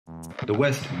The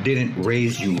West didn't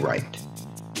raise you right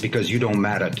because you don't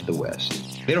matter to the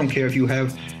West. They don't care if you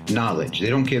have knowledge. They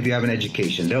don't care if you have an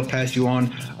education. They'll pass you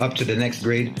on up to the next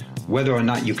grade whether or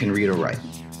not you can read or write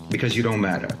because you don't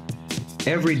matter.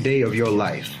 Every day of your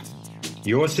life,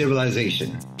 your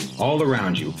civilization all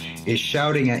around you is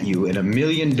shouting at you in a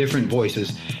million different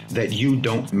voices that you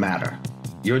don't matter.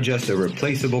 You're just a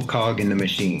replaceable cog in the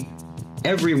machine.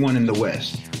 Everyone in the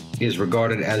West is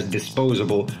regarded as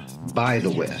disposable by the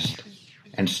West,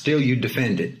 and still you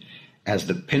defend it as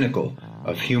the pinnacle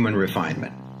of human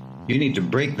refinement. You need to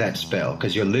break that spell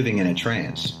because you're living in a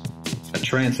trance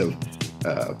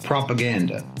of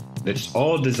propaganda that's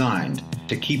all designed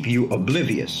to keep you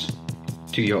oblivious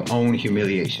to your own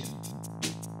humiliation.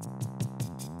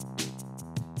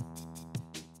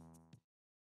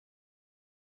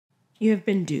 You have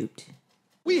been duped.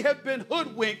 We have been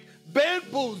hoodwinked,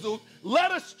 bamboozled,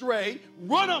 led astray,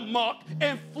 run amok,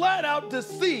 and flat out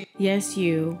deceived. Yes,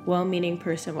 you, well-meaning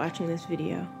person watching this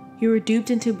video. You were duped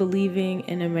into believing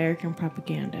in American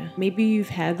propaganda. Maybe you've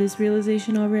had this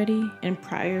realization already and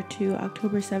prior to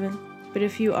October 7th. But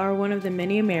if you are one of the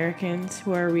many Americans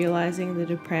who are realizing the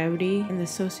depravity and the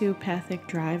sociopathic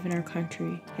drive in our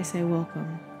country, I say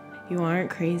welcome. You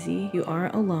aren't crazy, you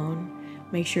aren't alone.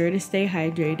 Make sure to stay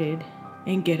hydrated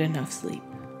and get enough sleep.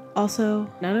 Also,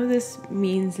 none of this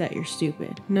means that you're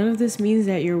stupid. None of this means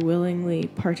that you're willingly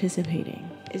participating.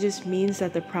 It just means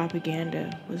that the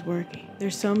propaganda was working.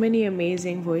 There's so many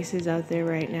amazing voices out there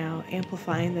right now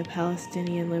amplifying the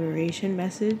Palestinian liberation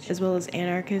message, as well as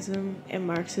anarchism and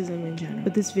Marxism in general.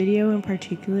 But this video in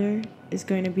particular is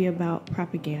going to be about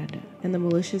propaganda and the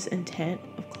malicious intent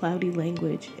of cloudy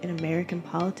language in American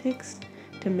politics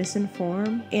to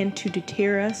misinform and to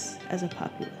deter us as a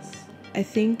populace. I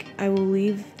think I will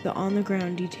leave the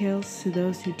on-the-ground details to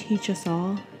those who teach us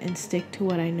all and stick to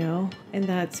what I know, and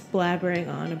that's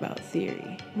blabbering on about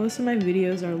theory. Most of my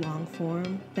videos are long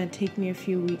form that take me a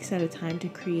few weeks at a time to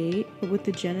create, but with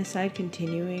the genocide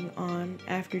continuing on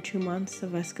after 2 months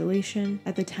of escalation,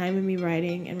 at the time of me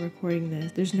writing and recording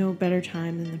this, there's no better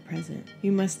time than the present. We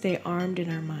must stay armed in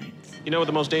our minds. You know what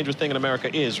the most dangerous thing in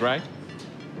America is, right?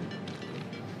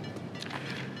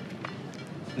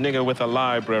 Nigga with a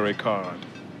library card.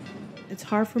 It's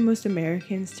hard for most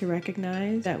Americans to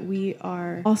recognize that we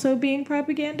are also being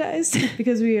propagandized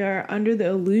because we are under the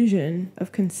illusion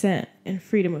of consent and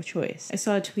freedom of choice. I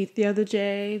saw a tweet the other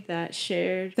day that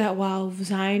shared that while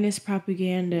Zionist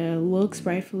propaganda looks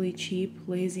rightfully cheap,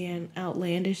 lazy, and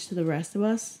outlandish to the rest of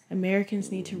us,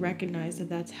 Americans need to recognize that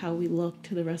that's how we look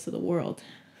to the rest of the world.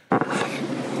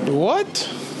 What?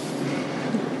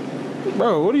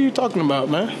 Bro, what are you talking about,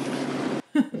 man?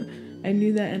 I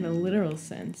knew that in a literal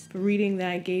sense, but reading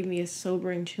that gave me a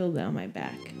sobering chill down my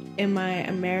back. In my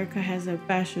America Has a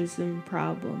Fascism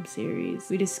Problem series,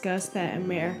 we discussed that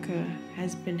America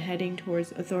has been heading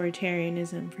towards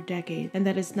authoritarianism for decades, and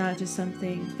that it's not just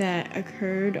something that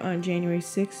occurred on January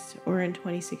 6th or in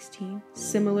 2016.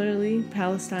 Similarly,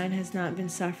 Palestine has not been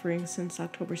suffering since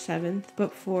October 7th,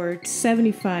 but for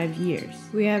 75 years.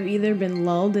 We have either been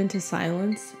lulled into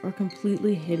silence or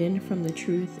completely hidden from the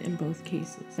truth in both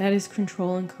cases. That is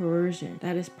control and coercion.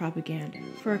 That is propaganda.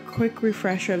 For a quick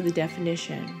refresher of the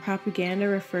definition, propaganda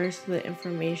refers to the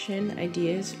information,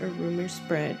 ideas, or rumors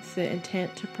spread with the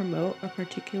intent to promote a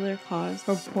particular cause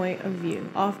or point of view,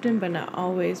 often but not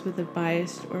always with a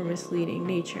biased or misleading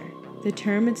nature. The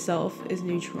term itself is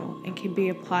neutral and can be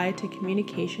applied to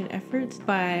communication efforts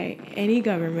by any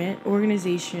government,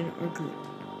 organization, or group.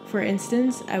 For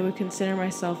instance, I would consider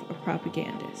myself a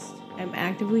propagandist. I'm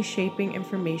actively shaping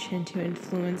information to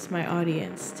influence my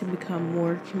audience to become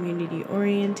more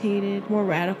community-orientated, more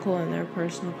radical in their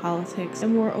personal politics,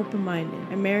 and more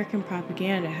open-minded. American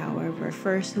propaganda, however,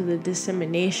 refers to the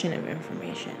dissemination of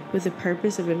information with the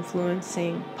purpose of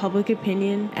influencing public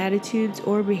opinion, attitudes,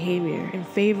 or behavior in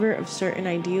favor of certain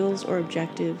ideals or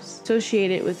objectives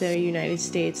associated with the United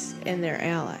States and their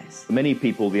allies. For many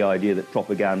people, the idea that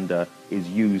propaganda is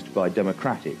used by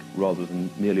democratic rather than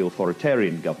merely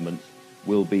authoritarian governments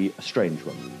will be a strange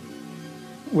one.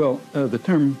 Well, the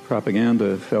term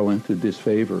propaganda fell into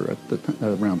disfavor at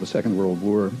around the Second World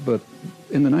War, but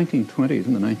in the 1920s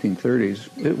and the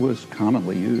 1930s, it was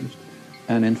commonly used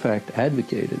and, in fact,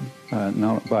 advocated,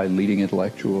 not by leading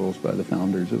intellectuals, by the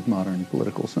founders of modern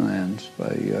political science,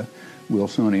 by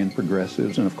Wilsonian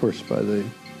progressives, and, of course, by the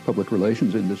public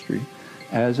relations industry,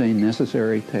 as a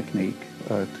necessary technique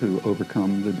to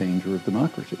overcome the danger of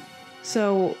democracy.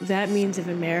 So that means if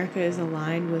America is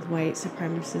aligned with white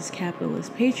supremacist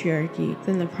capitalist patriarchy,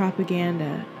 then the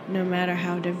propaganda, no matter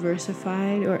how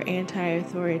diversified or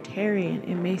anti-authoritarian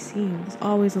it may seem, is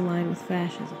always aligned with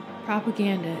fascism.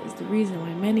 Propaganda is the reason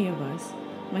why many of us,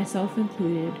 myself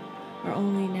included, are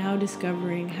only now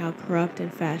discovering how corrupt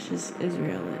and fascist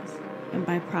Israel is. And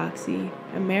by proxy,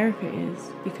 America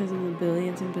is, because of the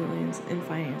billions and billions in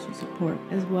financial support,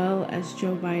 as well as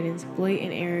Joe Biden's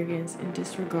blatant arrogance and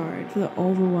disregard for the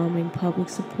overwhelming public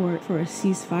support for a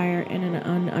ceasefire in an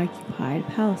unoccupied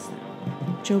Palestine.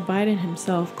 Joe Biden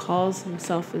himself calls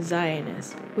himself a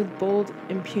Zionist with bold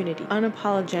impunity,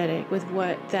 unapologetic with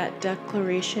what that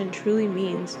declaration truly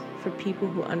means for people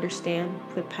who understand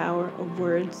the power of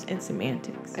words and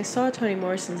semantics. I saw Toni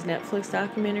Morrison's Netflix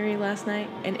documentary last night,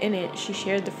 and in it, she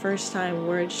shared the first time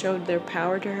words showed their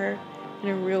power to her in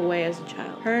a real way as a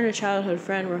child. Her and her childhood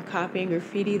friend were copying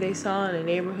graffiti they saw in a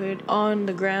neighborhood on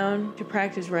the ground to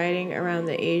practice writing around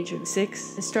the age of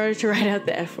 6 and started to write out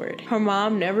the F word. Her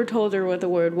mom never told her what the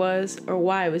word was or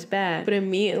why it was bad, but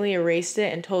immediately erased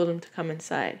it and told them to come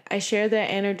inside. I share that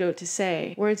anecdote to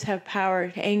say, words have power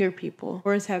to anger people.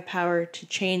 Words have power to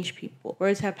change people.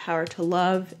 Words have power to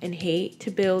love and hate,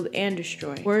 to build and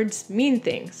destroy. Words mean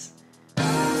things.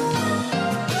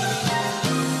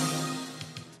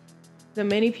 Though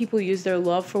many people use their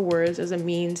love for words as a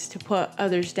means to put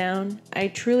others down, I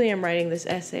truly am writing this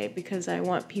essay because I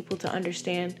want people to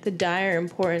understand the dire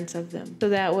importance of them. So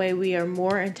that way we are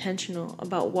more intentional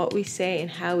about what we say and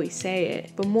how we say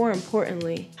it, but more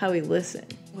importantly, how we listen.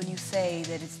 When you say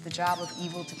that it's the job of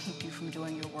evil to keep you from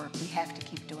doing your work, we have to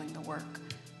keep doing the work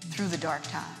through the dark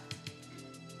time.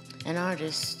 An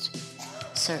artist,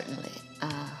 certainly,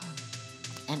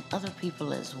 and other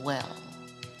people as well,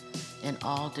 in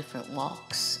all different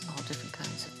walks, all different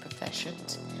kinds of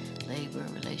professions, labor,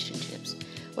 relationships.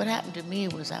 What happened to me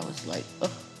was I was like,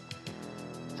 oh,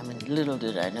 I mean, little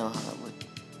did I know how it would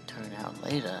turn out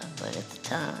later, but at the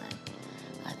time,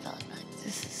 I thought, like,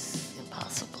 this is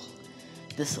impossible,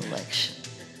 this election.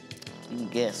 You can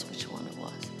guess which one it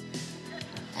was.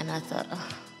 And I thought, oh,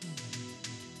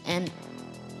 and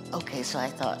okay, so I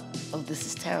thought, oh, this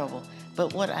is terrible.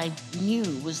 But what I knew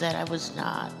was that I was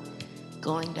not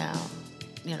going down,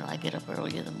 you know, I get up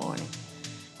early in the morning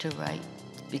to write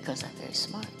because I'm very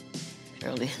smart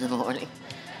early in the morning.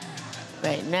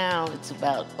 Right now, it's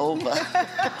about over.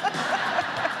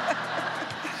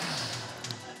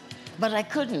 But I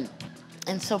couldn't.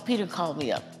 And so Peter called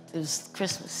me up. It was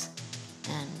Christmas.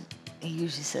 And he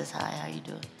usually says, hi, how you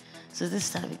doing? So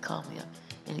this time he called me up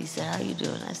and he said, how you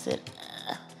doing? I said,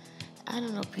 I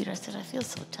don't know, Peter. I said, I feel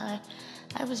so tired.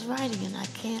 I was writing and I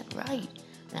can't write.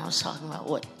 And I was talking about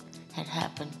what had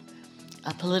happened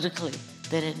politically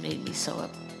that had made me so,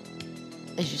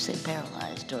 as you say,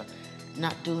 paralyzed or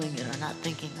not doing it or not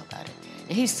thinking about it.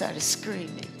 And he started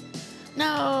screaming,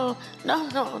 no, no,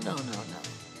 no, no, no, no.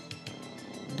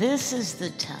 This is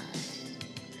the time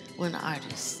when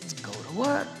artists go to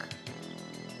work.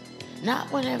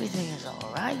 Not when everything is all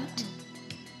right.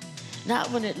 Not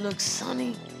when it looks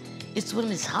sunny. It's when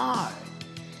it's hard.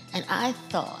 And I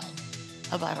thought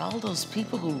about all those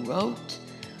people who wrote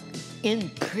in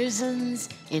prisons,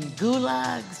 in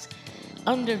gulags,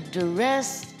 under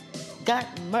duress,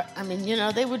 I mean, you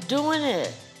know, they were doing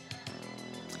it.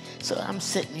 So I'm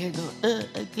sitting here going,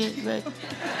 I can't write.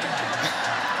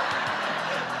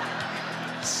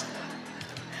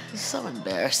 It's so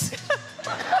embarrassing.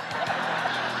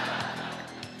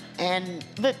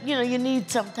 But you know, you need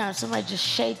sometimes somebody just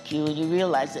shake you and you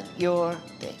realize that your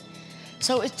thing.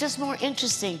 So it's just more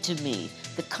interesting to me,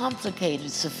 the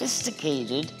complicated,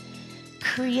 sophisticated,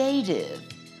 creative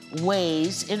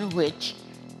ways in which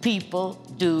people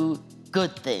do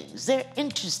good things. They're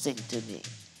interesting to me.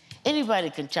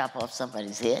 Anybody can chop off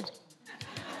somebody's head.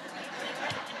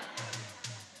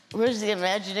 Where's the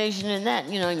imagination in that?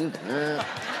 You know, you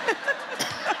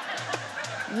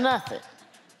nothing.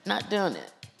 Not doing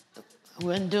it.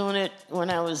 Wasn't doing it when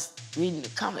I was reading the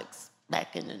comics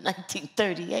back in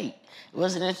 1938.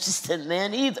 Wasn't interested in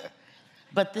that either.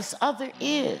 But this other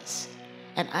is.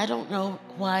 And I don't know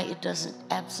why it doesn't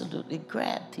absolutely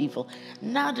grab people,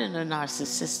 not in a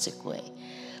narcissistic way,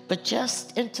 but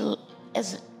just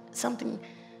as something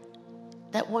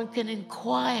that one can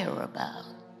inquire about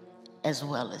as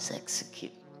well as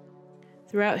execute.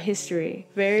 Throughout history,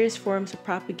 various forms of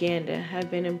propaganda have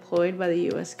been employed by the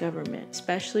U.S. government,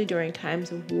 especially during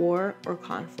times of war or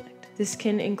conflict. This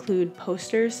can include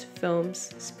posters,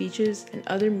 films, speeches, and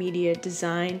other media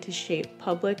designed to shape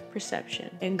public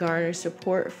perception and garner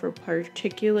support for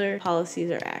particular policies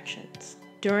or actions.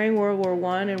 During World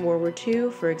War I and World War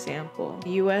II, for example,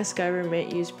 the US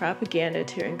government used propaganda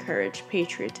to encourage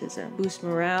patriotism, boost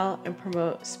morale, and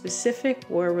promote specific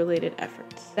war-related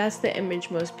efforts. That's the image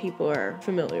most people are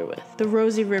familiar with, the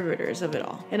rosy riveters of it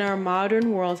all. In our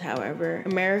modern world, however,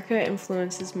 America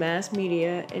influences mass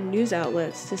media and news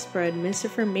outlets to spread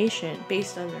misinformation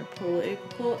based on their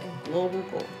political and global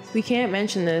goals. We can't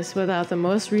mention this without the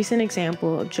most recent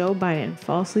example of Joe Biden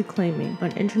falsely claiming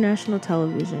on international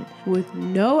television with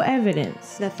no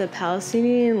evidence that the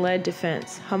Palestinian-led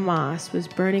defense, Hamas, was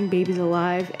burning babies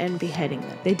alive and beheading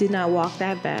them. They did not walk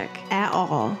that back at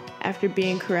all after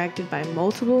being corrected by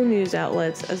multiple news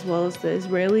outlets as well as the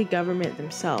Israeli government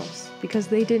themselves, because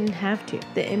they didn't have to.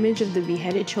 The image of the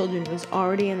beheaded children was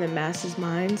already in the masses'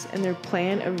 minds, and their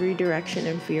plan of redirection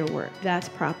and fear worked. That's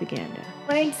propaganda.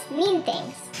 Words mean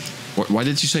things. Why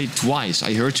did you say it twice?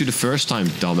 I heard you the first time,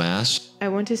 dumbass. I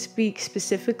want to speak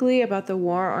specifically about the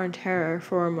war on terror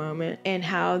for a moment and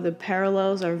how the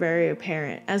parallels are very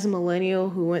apparent as a millennial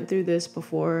who went through this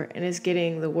before and is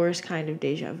getting the worst kind of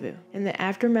deja vu. In the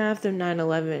aftermath of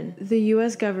 9/11, the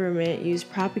US government used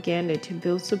propaganda to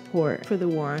build support for the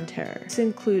war on terror. This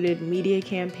included media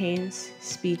campaigns,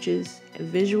 speeches, and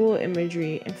visual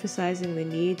imagery emphasizing the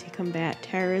need to combat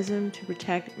terrorism to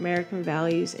protect American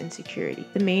values and security.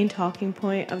 The main talking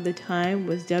point of the time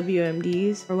was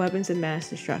WMDs, or weapons of mass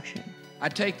destruction. I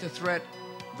take the threat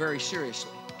very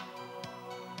seriously.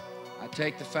 I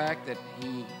take the fact that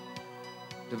he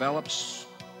develops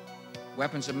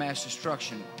weapons of mass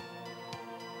destruction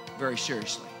very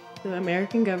seriously. The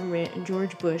American government and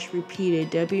George Bush repeated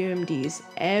WMDs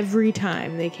every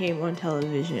time they came on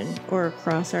television or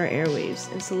across our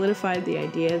airwaves and solidified the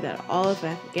idea that all of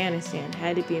Afghanistan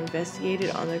had to be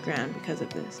investigated on the ground because of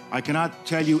this. I cannot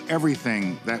tell you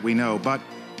everything that we know, but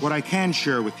what I can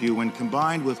share with you, when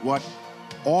combined with what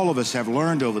all of us have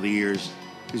learned over the years,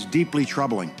 is deeply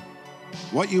troubling.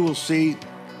 What you will see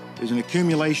is an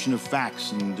accumulation of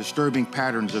facts and disturbing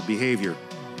patterns of behavior.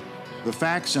 The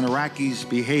facts in Iraq's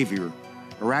behavior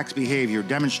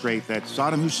demonstrate that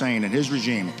Saddam Hussein and his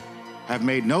regime have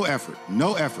made no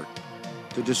effort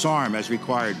to disarm as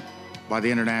required by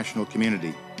the international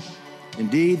community.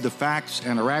 Indeed, the facts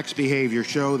in Iraq's behavior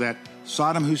show that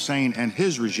Saddam Hussein and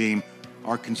his regime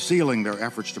are concealing their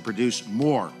efforts to produce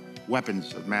more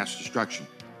weapons of mass destruction.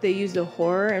 They used the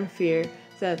horror and fear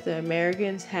that the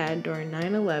Americans had during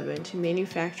 9/11 to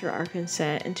manufacture our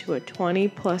consent into a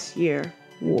 20-plus year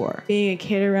war. Being a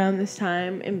kid around this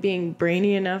time and being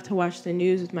brainy enough to watch the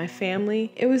news with my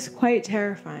family, it was quite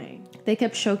terrifying. They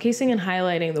kept showcasing and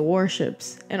highlighting the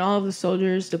warships and all of the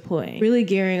soldiers deploying, really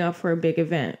gearing up for a big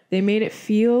event. They made it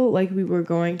feel like we were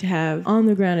going to have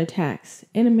on-the-ground attacks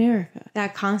in America.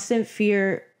 That constant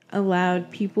fear allowed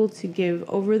people to give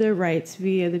over their rights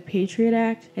via the Patriot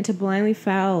Act and to blindly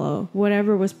follow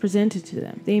whatever was presented to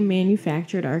them. They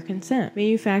manufactured our consent.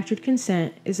 Manufactured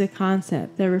consent is a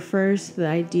concept that refers to the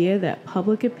idea that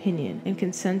public opinion and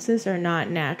consensus are not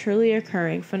naturally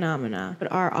occurring phenomena, but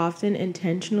are often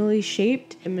intentionally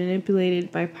shaped and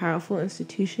manipulated by powerful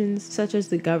institutions such as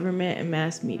the government and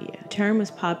mass media. The term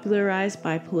was popularized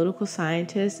by political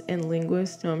scientist and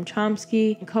linguist Noam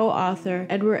Chomsky and co-author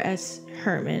Edward S.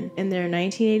 Herman in their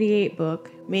 1988 book,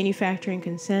 Manufacturing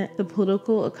Consent, The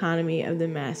Political Economy of the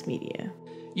Mass Media.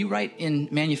 You write in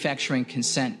Manufacturing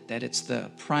Consent that it's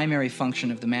the primary function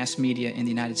of the mass media in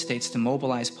the United States to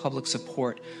mobilize public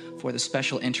support for the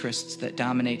special interests that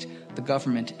dominate the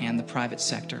government and the private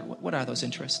sector. What are those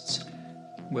interests?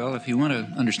 Well, if you want to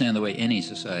understand the way any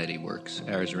society works,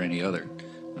 ours or any other,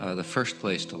 the first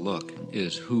place to look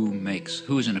is who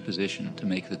is in a position to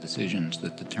make the decisions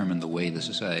that determine the way the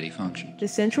society functions. The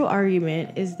central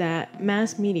argument is that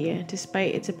mass media,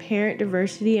 despite its apparent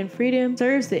diversity and freedom,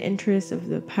 serves the interests of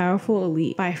the powerful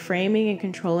elite by framing and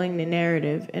controlling the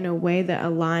narrative in a way that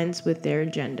aligns with their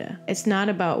agenda. It's not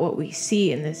about what we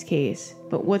see in this case,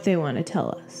 but what they want to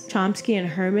tell us. Chomsky and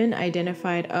Herman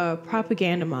identified a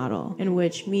propaganda model in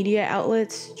which media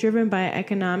outlets, driven by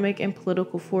economic and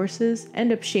political forces,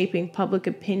 end up shaping public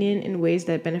opinion in ways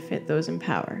that benefit those in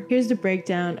power. Here's the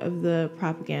breakdown of the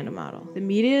propaganda model. The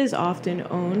media is often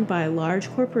owned by large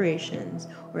corporations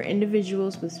or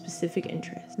individuals with specific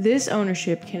interests. This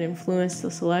ownership can influence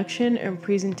the selection and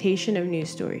presentation of news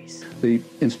stories. The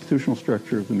institutional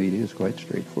structure of the media is quite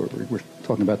straightforward. We're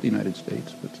talking about the United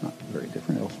States, but it's not very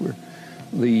different elsewhere.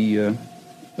 There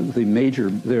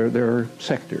are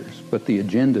sectors, but the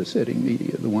agenda-setting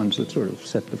media, the ones that sort of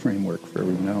set the framework for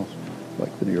everyone else,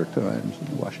 like the New York Times and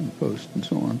the Washington Post and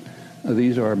so on,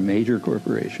 these are major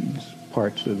corporations,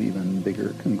 parts of even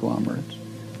bigger conglomerates.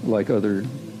 Like other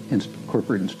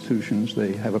corporate institutions,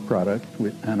 they have a product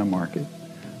and a market,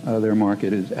 Their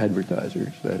market is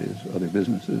advertisers, that is, other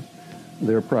businesses.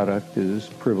 Their product is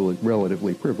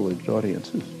relatively privileged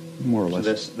audiences, more or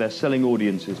less. So they're selling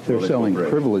audiences to They're selling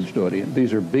privileged audiences.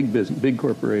 These are big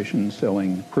corporations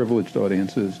selling privileged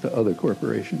audiences to other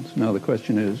corporations. Now the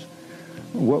question is,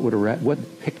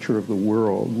 what picture of the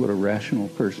world would a rational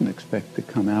person expect to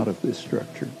come out of this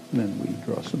structure? And then we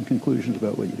draw some conclusions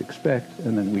about what you'd expect,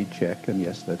 and then we check, and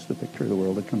yes, that's the picture of the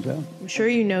world that comes out. I'm sure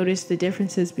you noticed the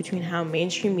differences between how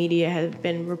mainstream media has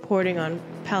been reporting on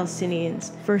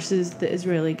Palestinians versus the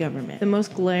Israeli government. The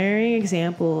most glaring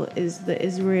example is the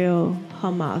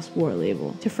Israel-Hamas war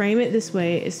label. To frame it this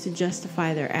way is to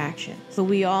justify their action. So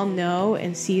we all know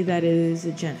and see that it is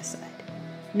a genocide.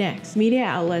 Next, media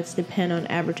outlets depend on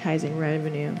advertising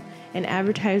revenue, and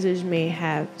advertisers may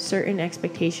have certain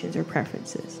expectations or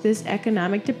preferences. This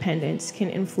economic dependence can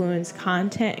influence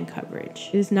content and coverage.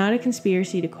 It is not a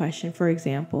conspiracy to question, for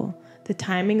example, the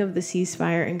timing of the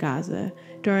ceasefire in Gaza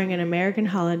during an American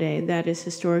holiday that is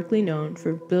historically known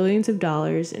for billions of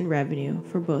dollars in revenue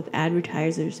for both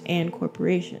advertisers and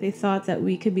corporations. They thought that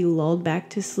we could be lulled back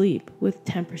to sleep with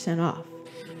 10% off.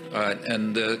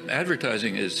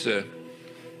 Advertising is...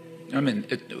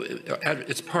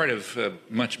 it's part of a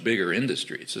much bigger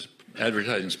industry.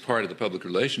 Advertising is part of the public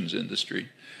relations industry,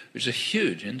 which is a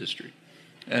huge industry.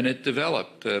 And it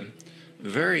developed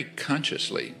very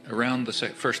consciously around the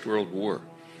First World War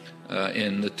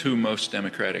in the two most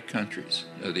democratic countries,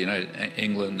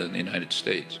 England and the United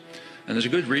States. And there's a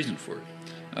good reason for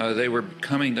it. They were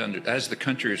coming to as the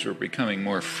countries were becoming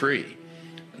more free,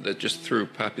 that just through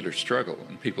popular struggle,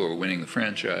 and people were winning the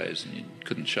franchise, and you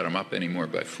couldn't shut them up anymore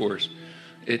by force.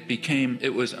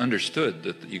 It was understood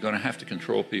that you're going to have to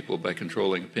control people by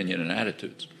controlling opinion and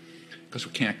attitudes, because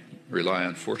we can't rely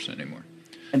on force anymore.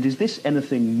 And is this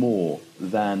anything more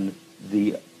than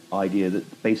the idea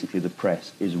that basically the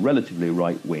press is relatively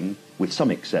right-wing, with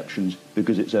some exceptions,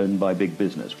 because it's owned by big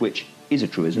business, which is a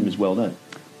truism, is well known?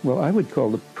 Well, I would call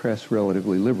the press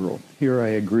relatively liberal. Here I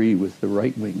agree with the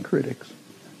right-wing critics.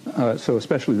 So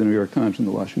especially the New York Times and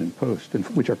the Washington Post,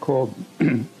 which are called,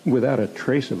 without a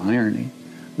trace of irony,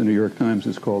 the New York Times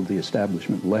is called the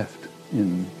establishment left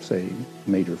in, say,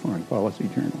 major foreign policy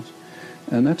journals.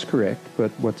 And that's correct,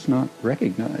 but what's not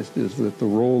recognized is that the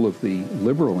role of the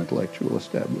liberal intellectual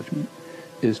establishment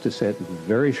is to set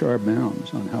very sharp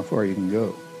bounds on how far you can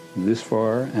go. This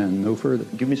far and no further.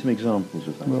 Give me some examples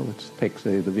of that. Well, let's take,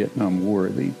 say, the Vietnam War.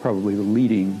 Probably the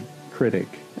leading critic,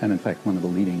 and in fact one of the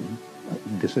leading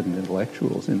dissident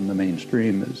intellectuals in the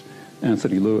mainstream, is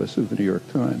Anthony Lewis of the New York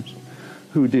Times,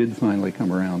 who did finally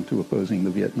come around to opposing the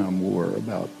Vietnam War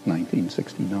about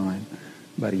 1969,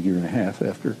 about a year and a half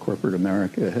after corporate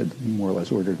America had more or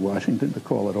less ordered Washington to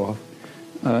call it off.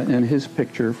 And his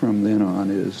picture from then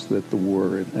on is that the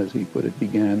war, as he put it,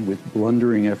 began with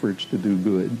blundering efforts to do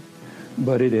good,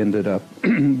 but it ended up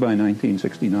by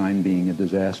 1969 being a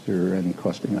disaster and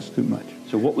costing us too much.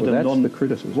 So what would the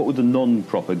criticism? What would the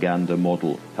non-propaganda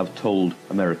model have told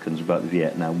Americans about the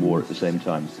Vietnam War at the same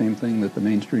time? Same thing that the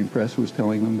mainstream press was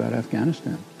telling them about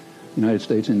Afghanistan. The United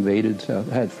States invaded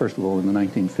first of all, in the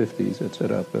 1950s, it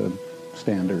set up a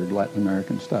standard Latin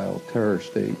American-style terror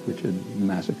state, which had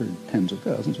massacred tens of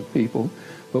thousands of people,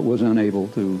 but was unable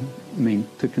to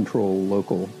control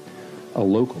a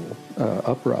local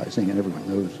uprising, and everyone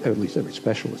knows, at least every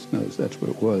specialist knows that's what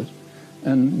it was.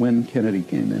 And when Kennedy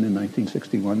came in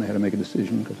 1961, they had to make a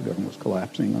decision because the government was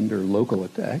collapsing under local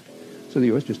attack, so the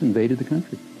U.S. just invaded the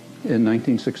country. In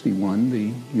 1961,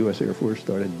 the U.S. Air Force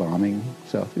started bombing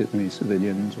South Vietnamese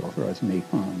civilians, authorized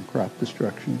napalm, crop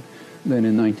destruction. Then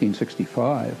in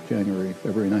 1965, February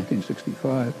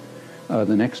 1965,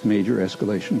 the next major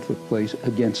escalation took place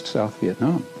against South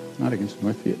Vietnam, not against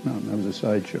North Vietnam. That was a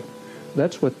sideshow.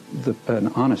 That's what an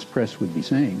honest press would be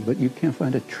saying, but you can't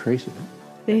find a trace of it.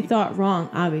 They thought wrong,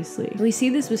 obviously. We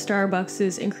see this with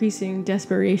Starbucks' increasing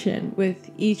desperation with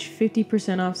each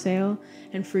 50% off sale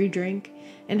and free drink,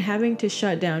 and having to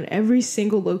shut down every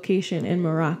single location in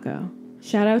Morocco.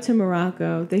 Shout out to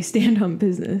Morocco, they stand on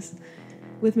business.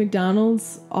 With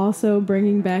McDonald's also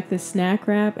bringing back the snack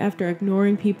wrap after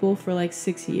ignoring people for like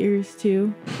 6 years,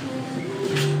 too.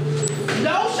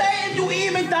 Don't say it, you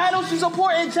eat McDonald's, you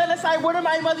supporting genocide. What am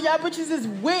I, mother? Y'all bitches is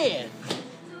weird.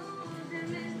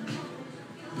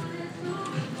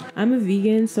 I'm a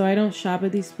vegan, so I don't shop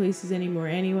at these places anymore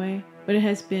anyway, but it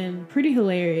has been pretty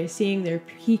hilarious seeing their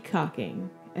peacocking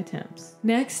attempts.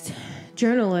 Next,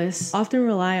 Journalists often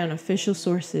rely on official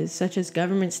sources such as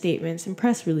government statements and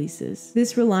press releases.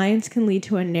 This reliance can lead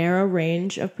to a narrow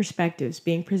range of perspectives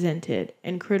being presented,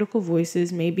 and critical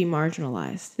voices may be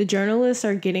marginalized. The journalists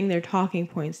are getting their talking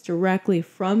points directly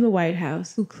from the White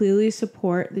House, who clearly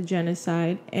support the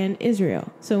genocide and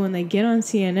Israel. So when they get on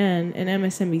CNN and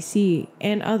MSNBC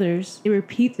and others, they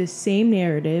repeat the same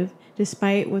narrative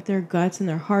despite what their guts and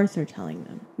their hearts are telling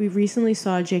them. We recently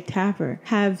saw Jake Tapper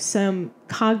have some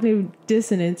cognitive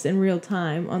dissonance in real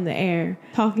time on the air,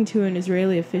 talking to an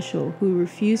Israeli official who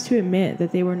refused to admit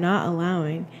that they were not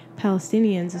allowing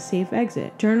Palestinians a safe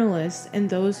exit. Journalists and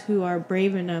those who are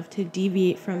brave enough to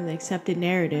deviate from the accepted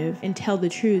narrative and tell the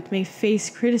truth may face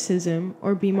criticism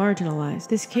or be marginalized.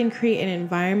 This can create an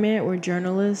environment where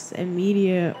journalists and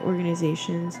media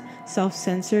organizations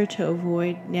self-censor to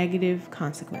avoid negative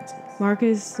consequences.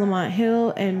 Marcus Lamont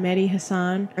Hill and Mehdi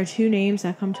Hassan are two names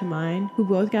that come to mind, who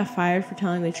both got fired for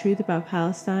telling the truth about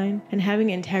Palestine and having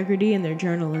integrity in their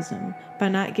journalism by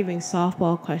not giving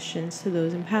softball questions to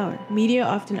those in power. Media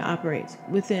often operates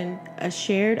within a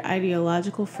shared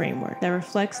ideological framework that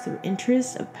reflects the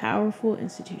interests of powerful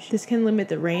institutions. This can limit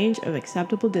the range of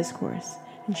acceptable discourse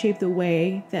and shape the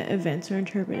way that events are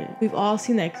interpreted. We've all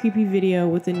seen that creepy video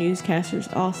with the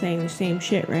newscasters all saying the same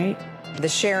shit, right? The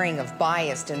sharing of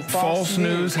biased and false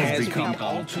news has become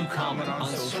all too common on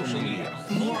social media.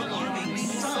 More alarmingly,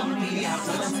 some media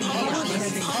outlets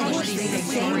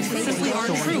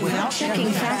aren't true without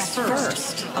checking facts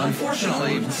first.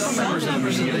 Unfortunately, some members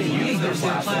of the media use their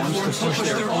platforms to push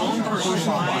their own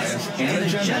personal bias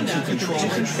and agenda to control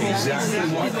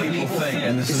exactly what people think,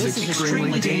 and this is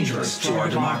extremely dangerous to our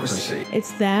democracy.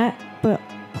 It's that, but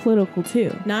political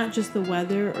too, not just the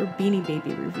weather or Beanie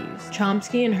Baby reviews.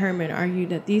 Chomsky and Herman argued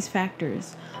that these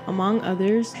factors, among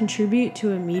others, contribute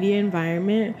to a media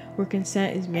environment where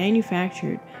consent is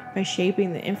manufactured by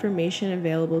shaping the information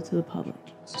available to the public.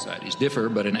 Societies differ,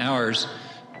 but in ours,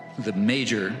 the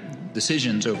major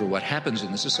decisions over what happens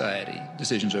in the society,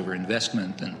 decisions over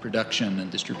investment and production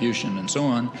and distribution and so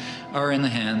on, are in the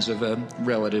hands of a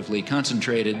relatively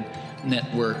concentrated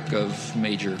network of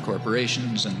major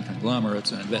corporations and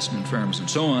conglomerates and investment firms and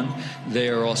so on. They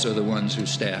are also the ones who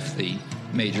staff the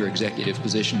major executive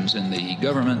positions in the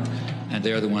government, and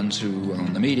they're the ones who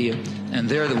own the media, and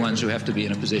they're the ones who have to be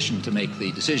in a position to make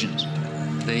the decisions.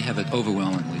 They have an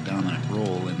overwhelmingly dominant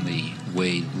role in the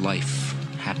way life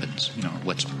happens,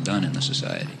 what's done in the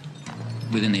society.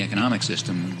 Within the economic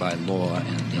system, by law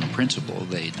and in principle,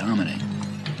 they dominate.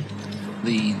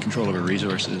 The control over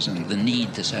resources and the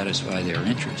need to satisfy their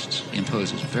interests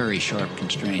imposes very sharp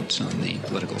constraints on the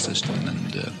political system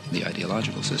and the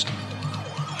ideological system.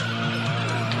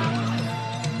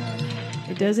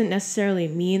 It doesn't necessarily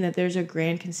mean that there's a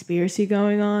grand conspiracy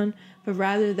going on, but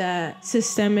rather that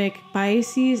systemic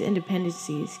biases and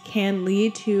dependencies can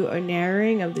lead to a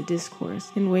narrowing of the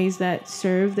discourse in ways that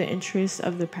serve the interests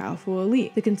of the powerful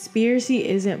elite. The conspiracy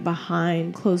isn't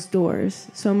behind closed doors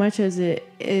so much as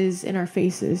it is in our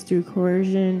faces through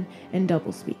coercion and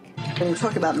doublespeak. When you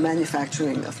talk about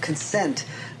manufacturing of consent,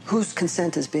 whose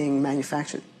consent is being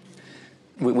manufactured?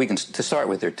 We can, to start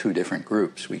with, there are two different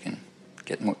groups. We can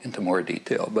get into more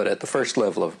detail, but at the first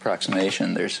level of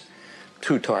approximation, there's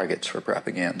two targets for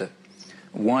propaganda.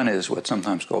 One is what's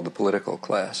sometimes called the political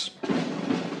class.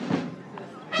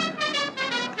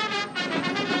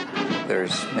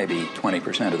 There's maybe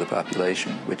 20% of the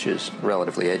population which is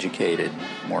relatively educated,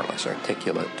 more or less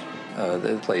articulate.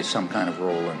 They play some kind of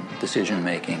role in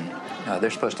decision-making. They're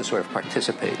supposed to sort of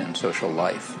participate in social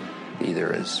life,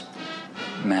 either as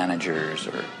managers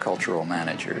or cultural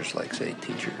managers, like, say,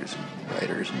 teachers and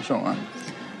writers and so on.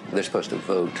 They're supposed to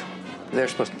vote. They're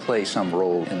supposed to play some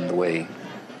role in the way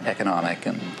economic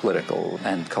and political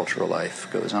and cultural life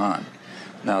goes on.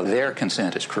 Now, their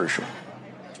consent is crucial.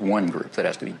 It's one group that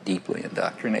has to be deeply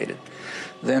indoctrinated.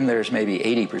 Then there's maybe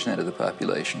 80% of the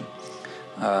population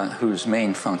whose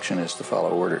main function is to follow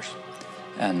orders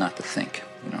and not to think,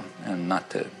 and not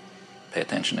to pay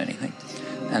attention to anything.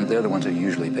 And they're the ones who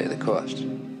usually pay the cost.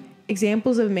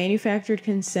 Examples of manufactured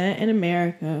consent in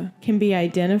America can be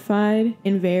identified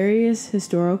in various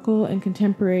historical and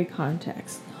contemporary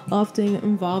contexts, often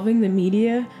involving the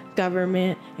media,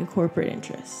 government, and corporate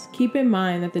interests. Keep in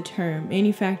mind that the term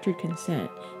manufactured consent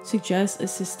suggests a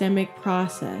systemic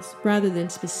process rather than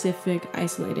specific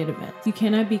isolated events. You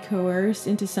cannot be coerced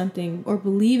into something or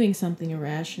believing something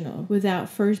irrational without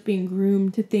first being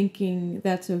groomed to thinking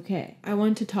that's okay. I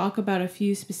want to talk about a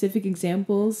few specific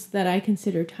examples that I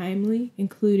consider timely,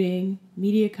 including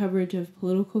media coverage of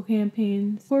political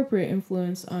campaigns, corporate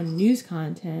influence on news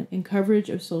content, and coverage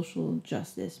of social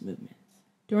justice movements.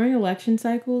 During election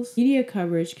cycles, media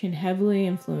coverage can heavily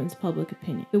influence public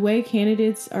opinion. The way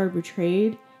candidates are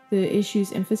portrayed, the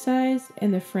issues emphasized,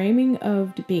 and the framing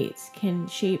of debates can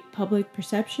shape public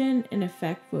perception and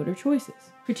affect voter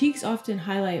choices. Critiques often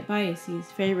highlight biases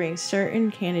favoring certain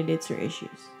candidates or issues.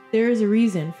 There is a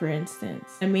reason, for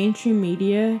instance, that mainstream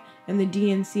media and the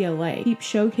DNC alike keep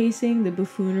showcasing the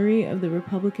buffoonery of the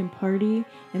Republican Party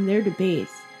and their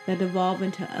debates that devolve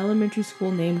into elementary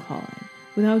school name-calling,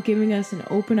 without giving us an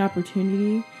open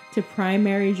opportunity to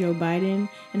primary Joe Biden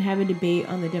and have a debate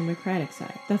on the Democratic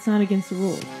side. That's not against the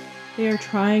rules. They are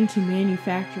trying to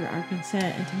manufacture our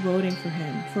consent into voting for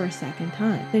him for a second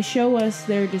time. They show us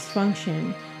their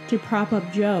dysfunction to prop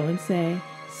up Joe and say,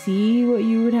 see what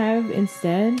you would have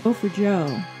instead? Vote for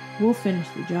Joe. We'll finish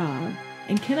the job.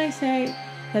 And can I say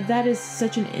that is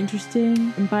such an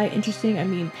interesting, and by interesting I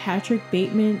mean Patrick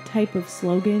Bateman type of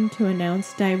slogan to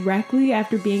announce directly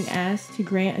after being asked to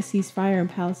grant a ceasefire in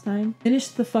Palestine? Finish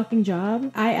the fucking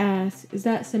job? I ask, is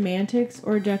that semantics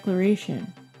or a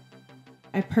declaration?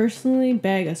 I personally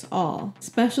beg us all,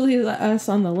 especially us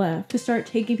on the left, to start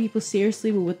taking people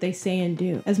seriously with what they say and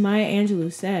do. As Maya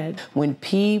Angelou said, when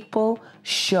people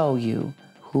show you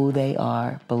who they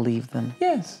are, believe them.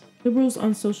 Yes. Liberals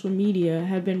on social media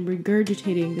have been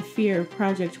regurgitating the fear of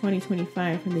Project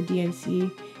 2025 from the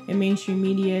DNC and mainstream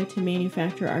media to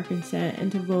manufacture our consent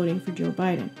into voting for Joe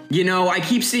Biden. You know, I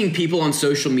keep seeing people on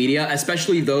social media,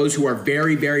 especially those who are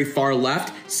very, very far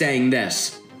left, saying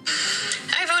this.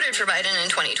 I voted for Biden in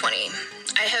 2020.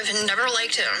 I have never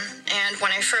liked him, and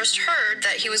when I first heard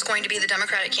that he was going to be the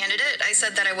Democratic candidate, I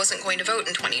said that I wasn't going to vote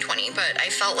in 2020, but I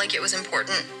felt like it was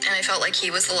important, and I felt like he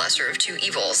was the lesser of two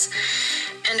evils,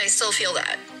 and I still feel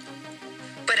that.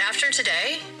 But after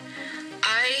today,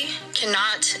 I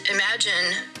cannot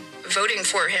imagine voting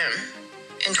for him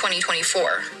in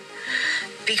 2024,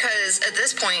 because at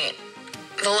this point,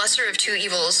 the lesser of two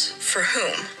evils for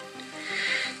whom?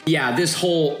 Yeah, this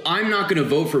whole I'm not going to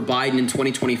vote for Biden in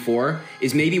 2024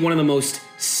 is maybe one of the most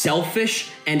selfish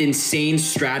and insane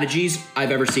strategies I've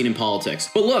ever seen in politics.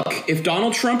 But look, if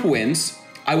Donald Trump wins,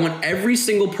 I want every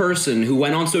single person who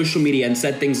went on social media and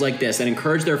said things like this and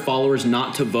encouraged their followers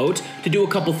not to vote to do a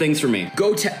couple things for me.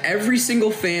 Go to every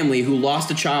single family who lost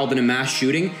a child in a mass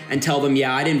shooting and tell them,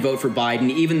 yeah, I didn't vote for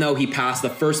Biden even though he passed the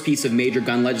first piece of major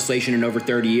gun legislation in over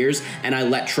 30 years and I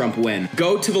let Trump win.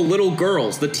 Go to the little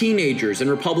girls, the teenagers in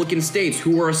Republican states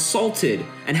who were assaulted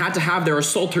and had to have their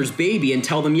assaulter's baby and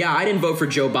tell them, yeah, I didn't vote for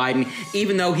Joe Biden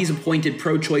even though he's appointed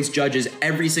pro-choice judges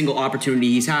every single opportunity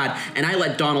he's had and I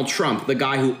let Donald Trump, the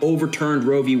guy who overturned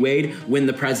Roe v. Wade, win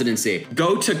the presidency.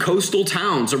 Go to coastal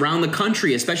towns around the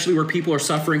country, especially where people are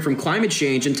suffering from climate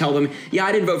change, and tell them, yeah,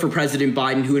 I didn't vote for President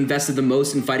Biden, who invested the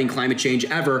most in fighting climate change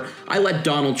ever. I let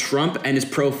Donald Trump and his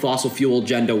pro-fossil fuel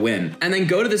agenda win. And then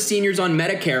go to the seniors on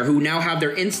Medicare who now have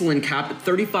their insulin capped at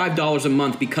 $35 a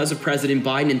month because of President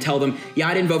Biden and tell them, yeah,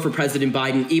 I didn't vote for President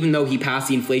Biden, even though he passed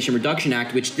the Inflation Reduction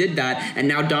Act, which did that, and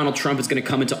now Donald Trump is going to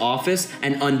come into office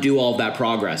and undo all of that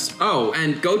progress. Oh,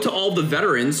 and go to all the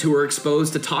veterans who were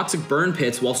exposed to toxic burn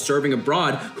pits while serving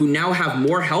abroad, who now have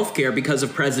more health care because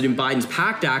of President Biden's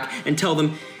PACT Act, and tell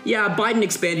them, yeah, Biden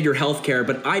expanded your health care,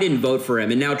 but I didn't vote for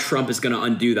him, and now Trump is going to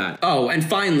undo that. Oh, and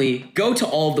finally, go to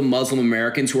all of the Muslim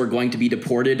Americans who are going to be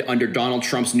deported under Donald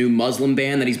Trump's new Muslim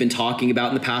ban that he's been talking about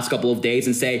in the past couple of days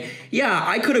and say, yeah,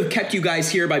 I could have kept you guys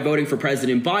here by voting for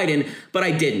President Biden, but I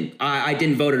didn't. I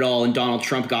didn't vote at all, and Donald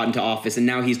Trump got into office, and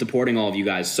now he's deporting all of you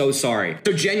guys. So sorry.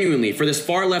 So genuinely, for this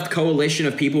far-left coalition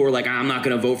of people who are like, I'm not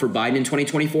going to vote for Biden in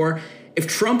 2024, if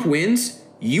Trump wins,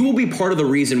 you will be part of the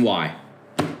reason why.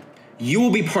 You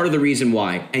will be part of the reason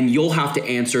why, and you'll have to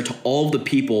answer to all the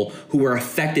people who were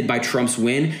affected by Trump's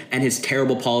win and his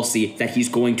terrible policy that he's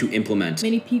going to implement.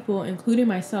 Many people, including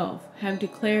myself, have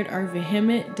declared our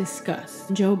vehement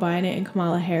disgust Joe Biden and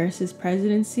Kamala Harris's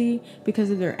presidency because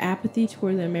of their apathy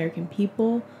toward the American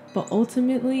people, but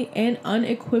ultimately and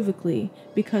unequivocally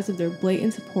because of their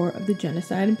blatant support of the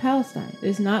genocide in Palestine. It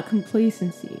is not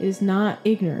complacency. It is not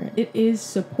ignorance. It is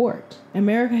support.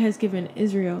 America has given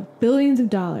Israel billions of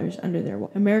dollars under their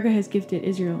watch. America has gifted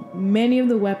Israel many of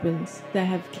the weapons that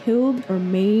have killed or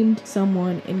maimed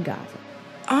someone in Gaza.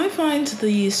 I find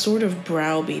the sort of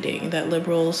browbeating that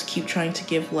liberals keep trying to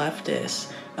give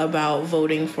leftists about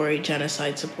voting for a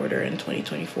genocide supporter in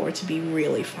 2024 to be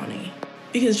really funny.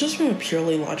 Because just from a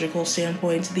purely logical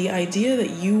standpoint, the idea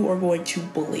that you are going to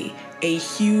bully a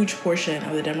huge portion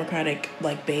of the Democratic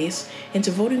base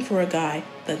into voting for a guy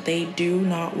that they do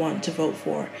not want to vote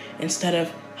for, instead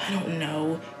of, I don't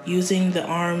know, using the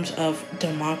arms of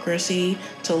democracy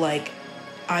to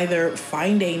either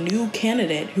find a new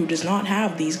candidate who does not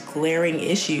have these glaring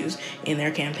issues in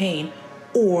their campaign,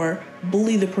 or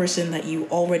bully the person that you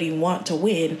already want to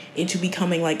win into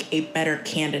becoming like a better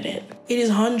candidate. It is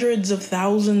hundreds of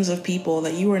thousands of people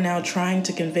that you are now trying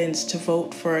to convince to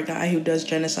vote for a guy who does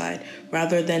genocide,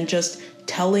 rather than just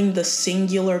telling the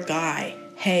singular guy,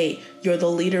 hey, you're the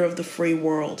leader of the free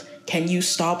world. Can you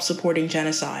stop supporting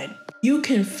genocide? You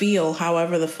can feel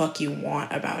however the fuck you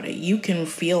want about it. You can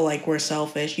feel like we're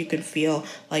selfish. You can feel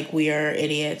like we are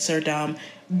idiots or dumb.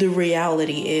 The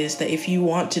reality is that if you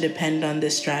want to depend on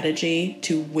this strategy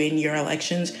to win your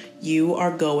elections, you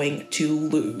are going to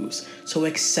lose. So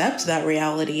accept that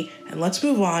reality and let's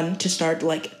move on to start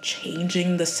like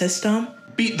changing the system.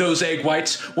 Beat those egg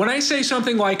whites. When I say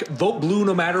something like vote blue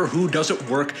no matter who doesn't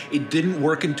work, it didn't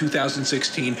work in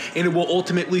 2016 and it will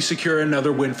ultimately secure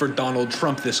another win for Donald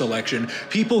Trump this election,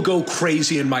 people go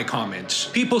crazy in my comments.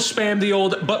 People spam the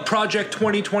old but Project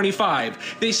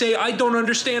 2025. They say I don't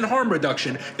understand harm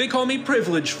reduction. They call me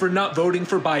privileged for not voting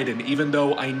for Biden, even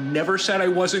though I never said I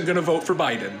wasn't gonna vote for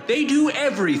Biden. They do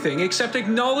everything except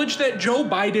acknowledge that Joe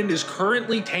Biden is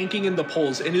currently tanking in the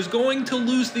polls and is going to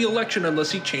lose the election unless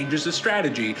he changes his strategy.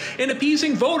 And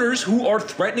appeasing voters who are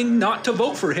threatening not to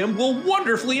vote for him will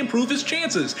wonderfully improve his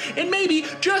chances. And maybe,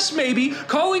 just maybe,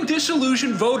 calling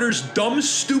disillusioned voters dumb,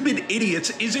 stupid idiots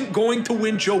isn't going to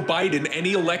win Joe Biden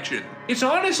any election. It's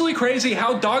honestly crazy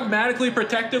how dogmatically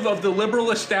protective of the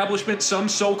liberal establishment some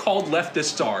so-called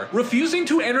leftists are. Refusing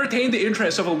to entertain the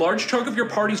interests of a large chunk of your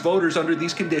party's voters under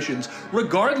these conditions,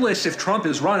 regardless if Trump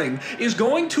is running, is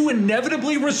going to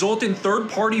inevitably result in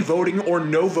third-party voting or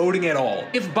no voting at all.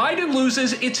 If Biden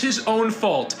loses, it's his own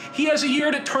fault. He has a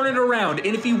year to turn it around,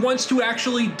 and if he wants to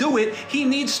actually do it, he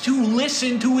needs to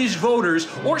listen to his voters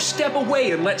or step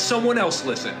away and let someone else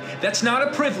listen. That's not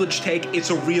a privileged take,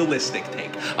 it's a realistic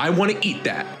take. I want to eat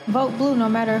that. Vote blue no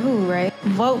matter who, right?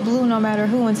 Vote blue no matter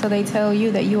who until they tell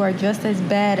you that you are just as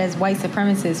bad as white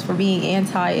supremacists for being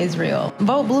anti-Israel.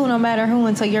 Vote blue no matter who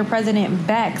until your president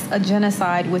backs a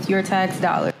genocide with your tax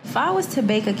dollars. If I was to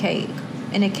bake a cake,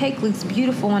 and the cake looks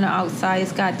beautiful on the outside,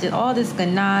 it's got all this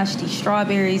ganache, these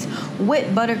strawberries,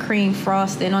 whipped buttercream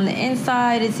frosting. On the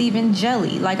inside, it's even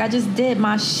jelly. Like, I just did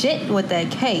my shit with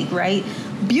that cake, right?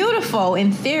 Beautiful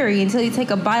in theory until you take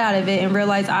a bite out of it and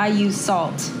realize I use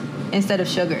salt instead of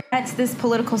sugar. That's this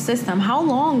political system. How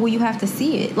long will you have to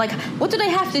see it? Like, what do they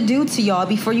have to do to y'all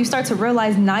before you start to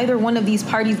realize neither one of these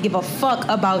parties give a fuck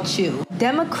about you?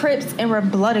 Democrats and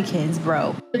Republicans,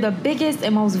 bro. They're the biggest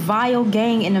and most vile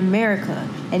gang in America,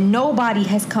 and nobody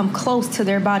has come close to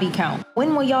their body count.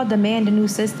 When will y'all demand a new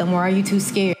system, or are you too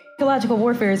scared? Psychological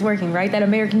warfare is working, right? That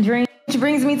American dream. Which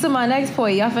brings me to my next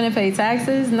point. Y'all finna pay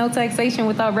taxes, no taxation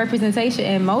without representation,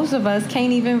 and most of us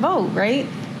can't even vote, right?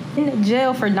 In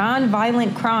jail for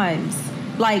non-violent crimes,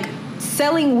 like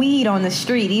selling weed on the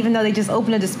street, even though they just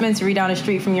opened a dispensary down the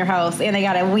street from your house and they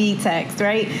got a weed tax,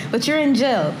 right? But you're in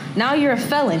jail. Now you're a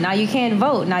felon. Now you can't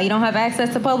vote. Now you don't have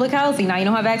access to public housing. Now you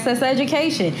don't have access to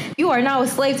education. You are now a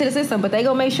slave to the system, but they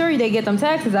gonna make sure they get them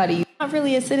taxes out of you. Not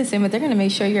really a citizen, but they're gonna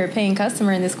make sure you're a paying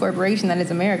customer in this corporation that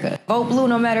is America. Vote blue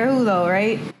no matter who, though,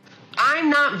 right? I'm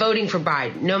not voting for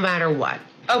Biden, no matter what.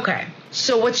 Okay,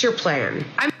 so what's your plan?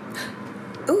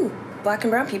 Ooh, Black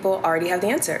and brown people already have the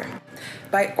answer.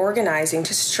 By organizing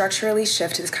to structurally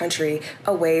shift this country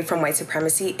away from white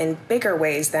supremacy in bigger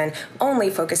ways than only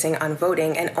focusing on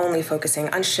voting and only focusing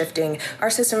on shifting our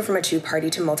system from a two-party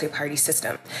to multi-party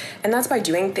system. And that's by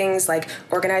doing things like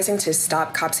organizing to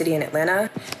stop Cop City in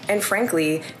Atlanta, and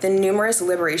frankly, the numerous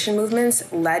liberation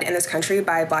movements led in this country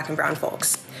by Black and brown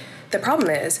folks. The problem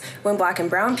is, when Black and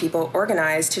brown people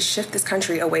organize to shift this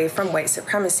country away from white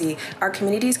supremacy, our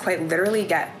communities quite literally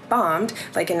get bombed,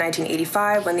 like in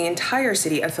 1985 when the entire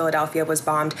city of Philadelphia was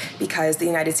bombed because the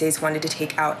United States wanted to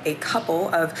take out a couple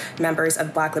of members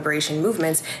of Black liberation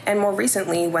movements, and more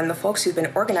recently when the folks who've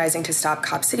been organizing to stop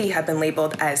Cop City have been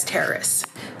labeled as terrorists.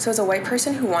 So as a white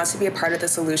person who wants to be a part of the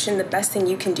solution, the best thing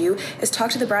you can do is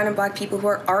talk to the brown and Black people who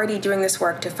are already doing this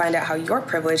work to find out how your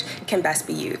privilege can best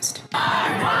be used.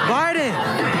 Biden,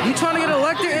 you trying to get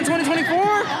elected in 2024?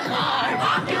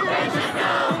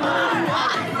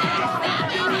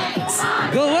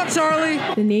 Good luck, Charlie.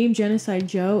 The name Genocide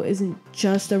Joe isn't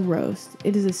just a roast.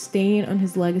 It is a stain on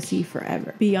his legacy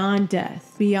forever. Beyond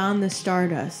death, beyond the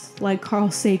stardust, like Carl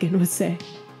Sagan would say.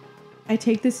 I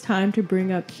take this time to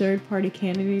bring up third-party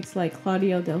candidates like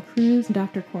Claudio Del Cruz and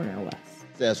Dr. Cornel West.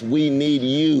 We need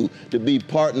you to be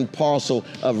part and parcel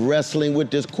of wrestling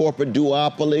with this corporate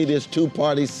duopoly, this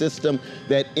two-party system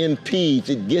that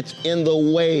impedes, it gets in the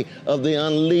way of the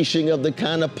unleashing of the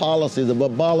kind of policies of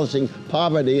abolishing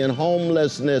poverty and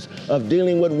homelessness, of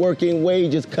dealing with working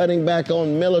wages, cutting back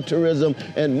on militarism,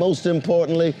 and most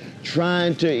importantly,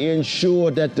 trying to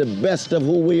ensure that the best of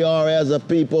who we are as a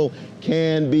people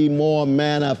can be more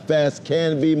manifest,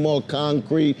 can be more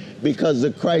concrete, because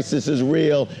the crisis is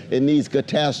real and these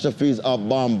catastrophes are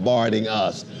bombarding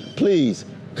us. Please,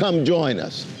 come join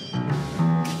us.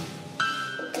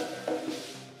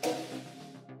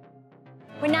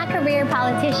 We're not career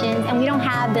politicians and we don't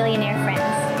have billionaire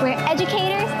friends. We're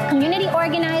educators, community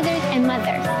organizers, and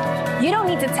mothers. You don't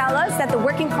need to tell us that the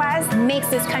working class makes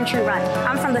this country run.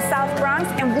 I'm from the South Bronx,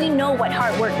 and we know what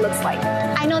hard work looks like.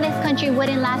 I know this country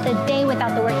wouldn't last a day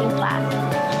without the working class.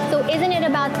 So isn't it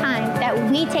about time that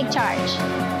we take charge?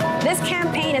 This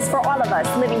campaign is for all of us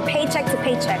living paycheck to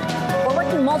paycheck or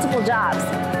working multiple jobs.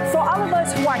 For all of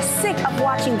us who are sick of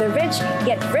watching the rich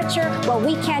get richer while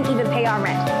we can't even pay our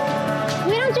rent.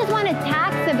 We don't just want to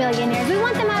tax the billionaires. We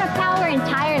want them out of power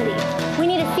entirely. We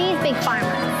need to seize big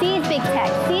pharma, seize big tech,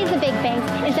 seize the big banks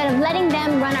instead of letting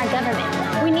them run our government.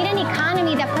 We need an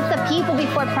economy that puts the people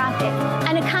before profit.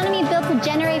 An economy built to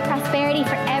generate prosperity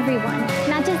for everyone,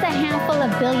 not just a handful of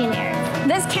billionaires.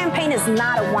 This campaign is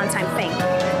not a one-time thing.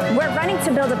 We're running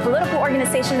to build a political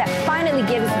organization that finally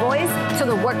gives voice to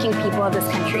the working people of this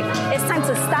country. It's time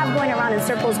to stop going around in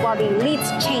circles while the elites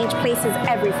change places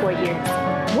every 4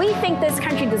 years. We think this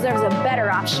country deserves a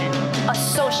better option, a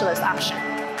socialist option.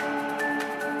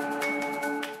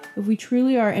 If we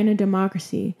truly are in a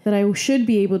democracy, then I should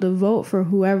be able to vote for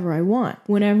whoever I want,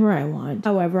 whenever I want,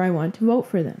 however I want to vote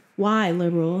for them. Why,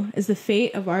 liberal, is the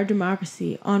fate of our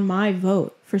democracy on my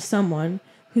vote for someone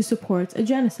who supports a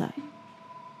genocide?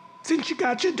 Since you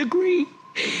got your degree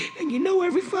and you know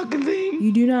every fucking thing.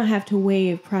 You do not have to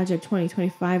wave Project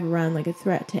 2025 around like a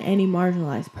threat to any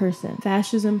marginalized person.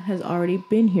 Fascism has already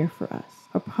been here for us.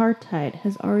 Apartheid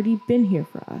has already been here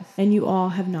for us, and you all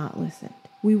have not listened.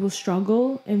 We will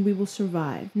struggle and we will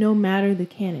survive, no matter the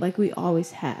candidate, like we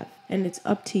always have. And it's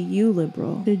up to you,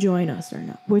 liberal, to join us or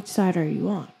not. Which side are you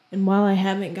on? And while I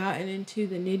haven't gotten into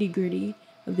the nitty-gritty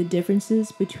of the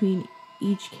differences between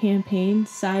each campaign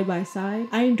side by side,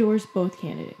 I endorse both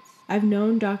candidates. I've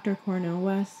known Dr. Cornel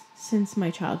West since my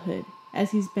childhood,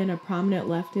 as he's been a prominent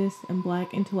leftist and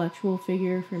black intellectual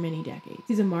figure for many decades.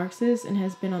 He's a Marxist and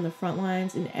has been on the front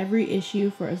lines in every issue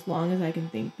for as long as I can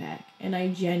think back, and I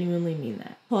genuinely mean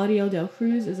that. Claudia Del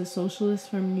Cruz is a socialist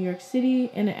from New York City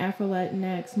and an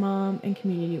Afro-Latinx mom and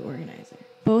community organizer.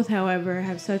 Both, however,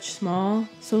 have such small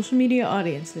social media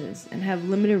audiences and have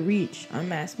limited reach on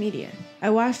mass media.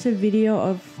 I watched a video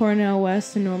of Cornel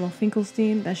West and Norma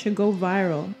Finkelstein that should go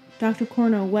viral. Dr.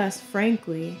 Cornel West,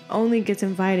 frankly, only gets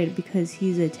invited because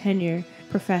he's a tenured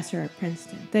professor at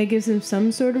Princeton. That gives him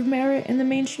some sort of merit in the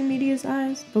mainstream media's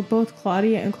eyes, but both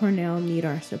Claudia and Cornel need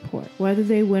our support. Whether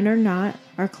they win or not,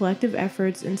 our collective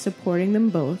efforts in supporting them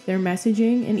both, their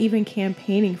messaging, and even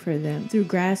campaigning for them through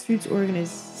grassroots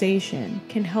organization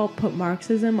can help put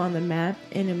Marxism on the map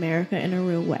in America in a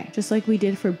real way. Just like we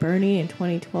did for Bernie in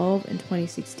 2012 and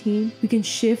 2016, we can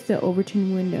shift the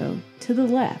Overton window to the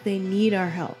left. They need our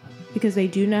help because they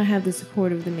do not have the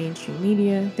support of the mainstream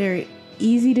media. They're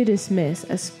easy to dismiss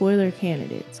as spoiler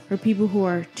candidates or people who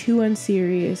are too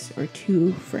unserious or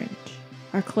too fringe.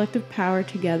 Our collective power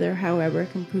together, however,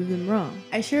 can prove them wrong.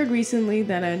 I shared recently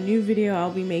that a new video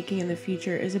I'll be making in the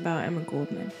future is about Emma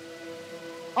Goldman.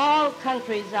 All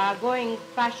countries are going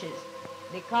fascist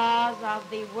because of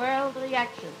the world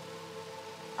reaction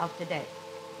of today.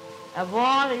 A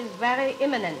war is very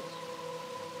imminent,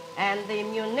 and the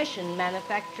munition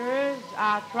manufacturers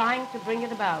are trying to bring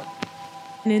it about.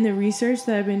 And in the research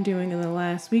that I've been doing in the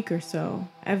last week or so,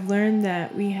 I've learned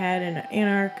that we had an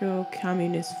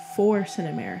anarcho-communist force in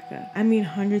America. I mean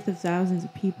hundreds of thousands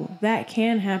of people. That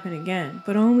can happen again,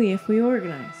 but only if we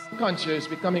organize.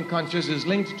 Becoming conscious is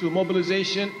linked to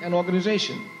mobilization and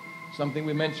organization, something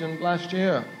we mentioned last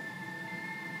year.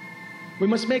 We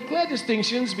must make clear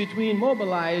distinctions between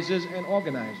mobilizers and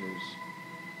organizers.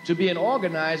 To be an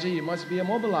organizer, you must be a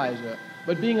mobilizer,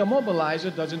 but being a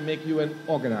mobilizer doesn't make you an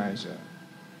organizer.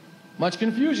 Much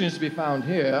confusion is to be found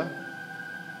here.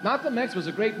 Malcolm X was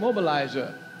a great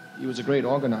mobilizer. He was a great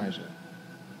organizer.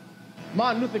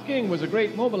 Martin Luther King was a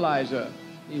great mobilizer.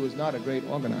 He was not a great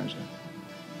organizer.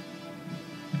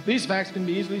 These facts can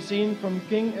be easily seen from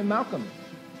King and Malcolm.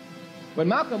 When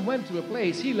Malcolm went to a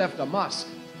place, he left a mosque.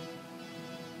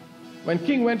 When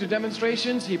King went to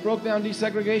demonstrations, he broke down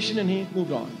desegregation and he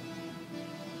moved on.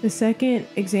 The second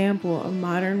example of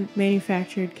modern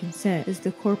manufactured consent is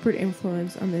the corporate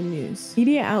influence on the news.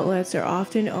 Media outlets are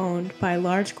often owned by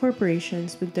large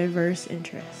corporations with diverse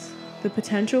interests. The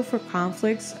potential for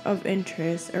conflicts of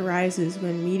interest arises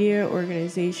when media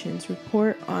organizations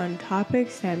report on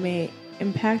topics that may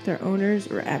impact their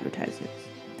owners or advertisers.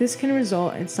 This can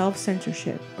result in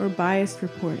self-censorship or biased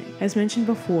reporting. As mentioned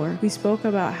before, we spoke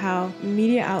about how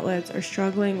media outlets are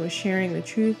struggling with sharing the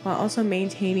truth while also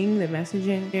maintaining the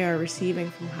messaging they are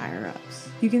receiving from higher-ups.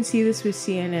 You can see this with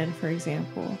CNN, for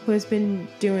example, who has been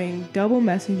doing double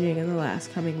messaging in the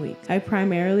last coming weeks. I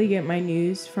primarily get my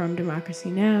news from Democracy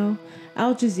Now!,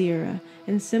 Al Jazeera,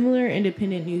 and similar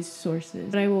independent news sources,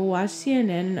 but I will watch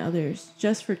CNN and others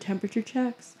just for temperature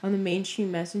checks on the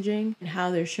mainstream messaging and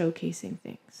how they're showcasing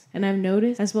things. And I've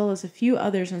noticed, as well as a few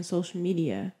others on social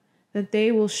media, that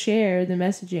they will share the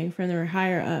messaging from their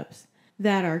higher-ups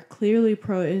that are clearly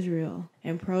pro-Israel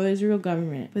and pro-Israel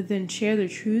government, but then share the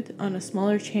truth on a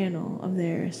smaller channel of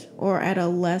theirs or at a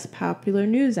less popular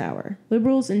news hour.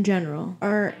 Liberals in general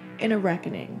are in a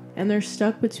reckoning, and they're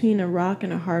stuck between a rock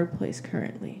and a hard place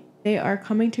currently. They are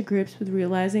coming to grips with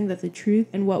realizing that the truth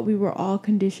and what we were all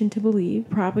conditioned to believe,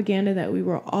 propaganda that we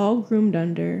were all groomed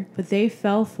under, but they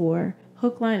fell for,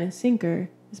 hook, line, and sinker,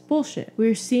 is bullshit.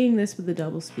 We're seeing this with the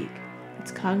doublespeak.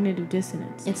 It's cognitive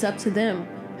dissonance. It's up to them,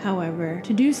 however,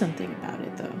 to do something about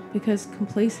it though, because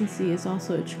complacency is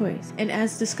also a choice. And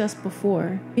as discussed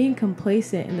before, being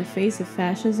complacent in the face of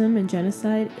fascism and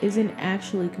genocide isn't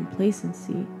actually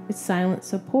complacency, it's silent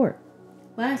support.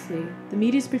 Lastly, the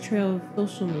media's portrayal of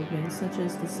social movements such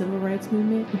as the civil rights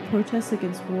movement and protests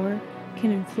against war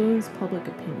can influence public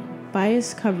opinion.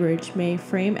 Biased coverage may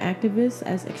frame activists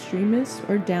as extremists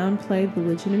or downplay the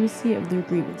legitimacy of their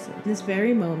grievances. In this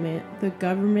very moment, the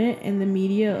government and the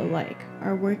media alike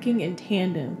are working in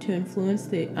tandem to influence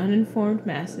the uninformed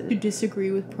masses who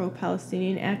disagree with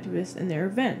pro-Palestinian activists and their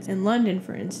events. In London,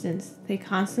 for instance, they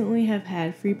constantly have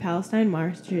had Free Palestine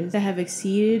marches that have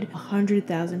exceeded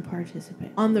 100,000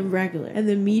 participants on the regular, and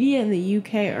the media in the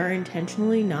UK are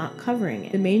intentionally not covering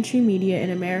it. The mainstream media in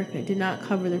America did not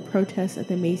cover the protests at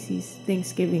the Macy's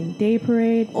Thanksgiving Day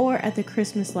Parade or at the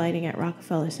Christmas lighting at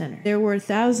Rockefeller Center. There were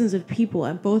thousands of people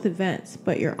at both events,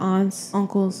 but your aunts,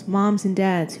 uncles, moms, and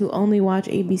dads who only watch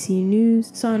ABC News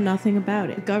saw nothing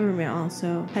about it. The government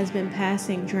also has been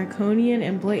passing draconian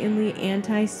and blatantly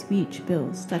anti-speech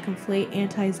bills that conflate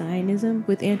anti-Zionism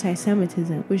with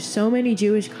anti-Semitism, which so many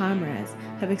Jewish comrades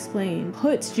have explained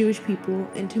puts Jewish people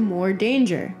into more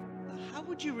danger. How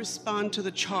would you respond to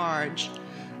the charge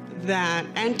that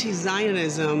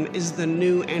anti-Zionism is the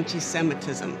new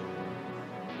anti-Semitism?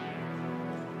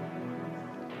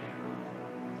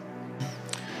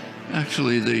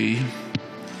 Actually, the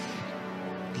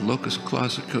locus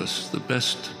classicus, the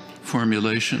best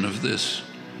formulation of this,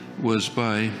 was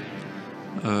by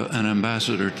an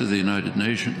ambassador to the United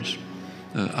Nations,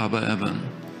 Abba Eban,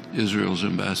 Israel's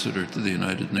ambassador to the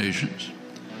United Nations,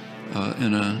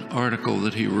 in an article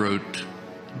that he wrote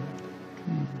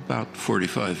about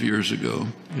 45 years ago,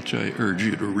 which I urge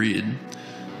you to read,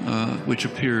 which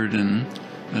appeared in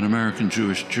an American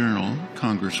Jewish journal,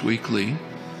 Congress Weekly,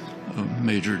 a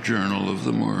major journal of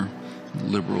the more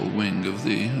liberal wing of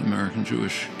the American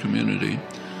Jewish community.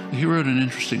 He wrote an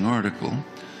interesting article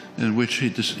in which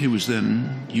he was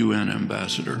then UN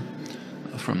ambassador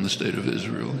from the State of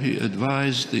Israel. He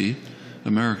advised the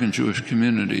American Jewish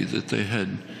community that they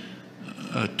had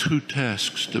two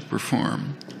tasks to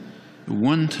perform.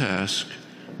 One task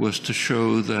was to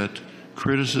show that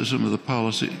criticism of the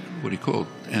policy, what he called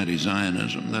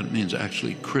anti-Zionism, that means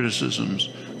actually criticisms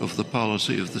of the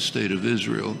policy of the State of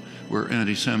Israel, were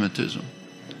anti-Semitism.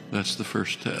 That's the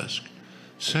first task.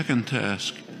 Second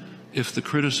task, if the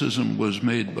criticism was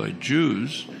made by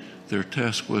Jews, their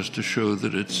task was to show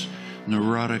that it's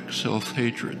neurotic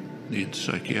self-hatred, needs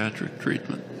psychiatric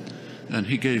treatment. And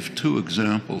he gave two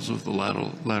examples of the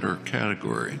latter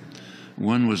category.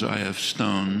 One was I.F.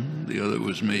 Stone, the other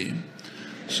was me.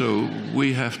 So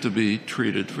we have to be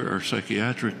treated for our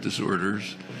psychiatric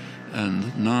disorders,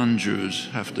 and non-Jews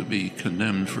have to be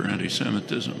condemned for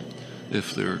anti-Semitism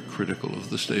if they're critical of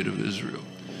the State of Israel.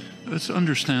 It's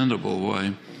understandable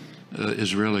why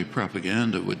Israeli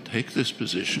propaganda would take this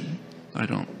position. I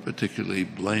don't particularly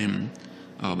blame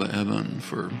Abba Eban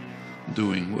for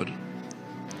doing what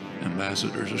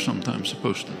ambassadors are sometimes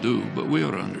supposed to do, but we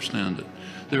ought to understand it.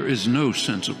 There is no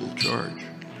sensible charge.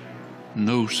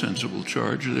 No sensible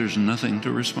charge. There's nothing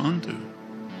to respond to.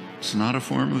 It's not a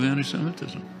form of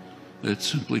anti-Semitism. It's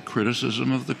simply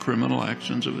criticism of the criminal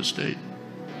actions of a state.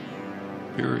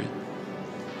 Period.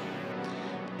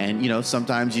 And, you know,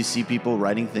 sometimes you see people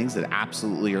writing things that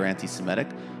absolutely are anti-Semitic.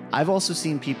 I've also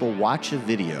seen people watch a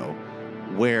video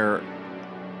where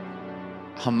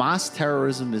Hamas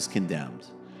terrorism is condemned,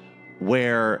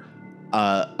 where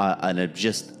an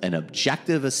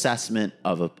objective assessment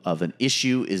of an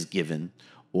issue is given,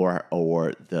 or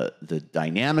the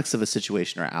dynamics of a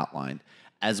situation are outlined,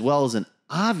 as well as an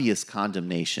obvious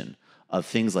condemnation of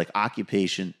things like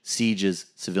occupation, sieges,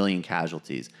 civilian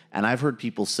casualties. And I've heard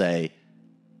people say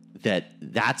that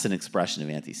that's an expression of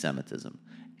anti-Semitism.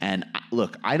 And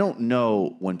look, I don't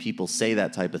know when people say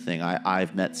that type of thing.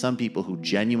 I've met some people who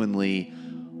genuinely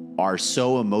are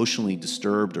so emotionally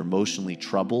disturbed or emotionally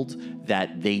troubled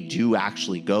that they do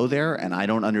actually go there. And I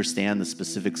don't understand the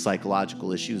specific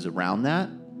psychological issues around that.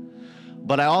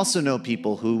 But I also know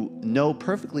people who know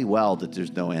perfectly well that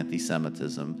there's no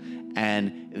anti-Semitism,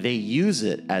 and they use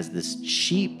it as this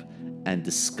cheap and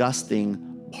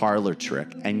disgusting parlor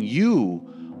trick. And you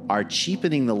are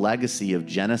cheapening the legacy of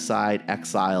genocide,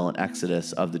 exile, and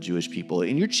exodus of the Jewish people.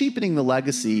 And you're cheapening the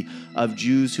legacy of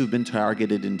Jews who've been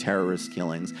targeted in terrorist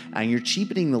killings. And you're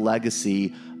cheapening the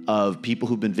legacy of people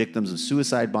who've been victims of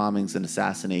suicide bombings and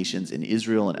assassinations in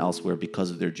Israel and elsewhere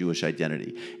because of their Jewish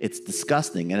identity. It's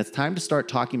disgusting, and it's time to start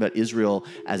talking about Israel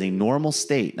as a normal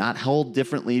state, not held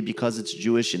differently because it's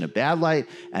Jewish in a bad light,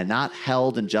 and not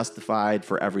held and justified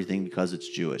for everything because it's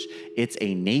Jewish. It's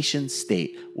a nation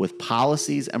state with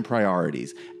policies and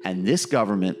priorities, and this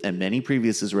government and many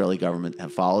previous Israeli governments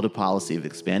have followed a policy of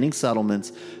expanding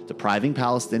settlements, depriving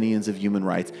Palestinians of human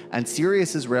rights, and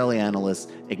serious Israeli analysts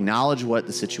acknowledge what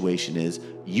the situation is.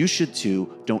 You should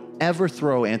too. Don't ever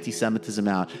throw anti-Semitism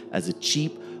out as a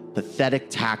cheap, pathetic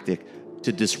tactic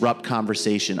to disrupt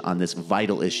conversation on this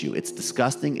vital issue. It's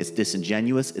disgusting, it's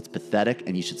disingenuous, it's pathetic,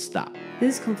 and you should stop.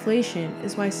 This conflation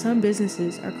is why some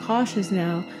businesses are cautious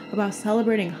now about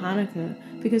celebrating Hanukkah,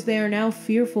 because they are now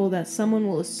fearful that someone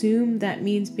will assume that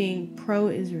means being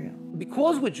pro-Israel.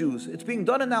 Because we're Jews, it's being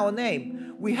done in our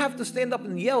name. We have to stand up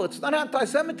and yell. It's not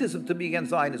anti-Semitism to be against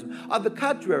Zionism. On the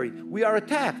contrary, we are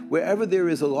attacked. Wherever there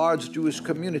is a large Jewish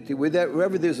community,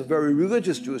 wherever there's a very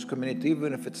religious Jewish community,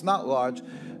 even if it's not large,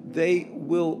 they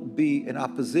will be in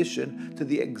opposition to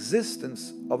the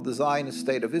existence of the Zionist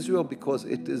state of Israel because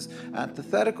it is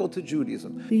antithetical to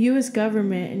Judaism. The U.S.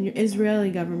 government and Israeli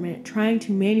government trying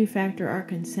to manufacture our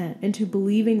consent into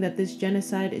believing that this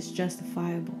genocide is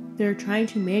justifiable. They're trying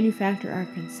to manufacture our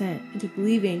consent into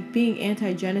believing being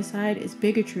anti-genocide is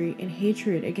bigotry and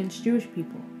hatred against Jewish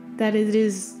people. That it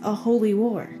is a holy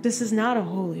war. This is not a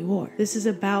holy war. This is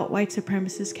about white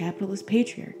supremacist capitalist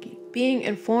patriarchy. Being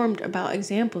informed about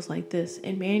examples like this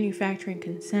in manufacturing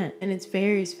consent and its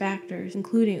various factors,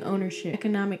 including ownership,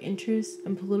 economic interests,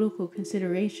 and political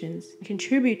considerations,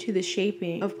 contribute to the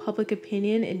shaping of public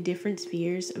opinion in different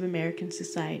spheres of American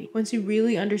society. Once you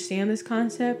really understand this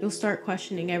concept, you'll start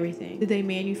questioning everything. Did they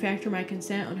manufacture my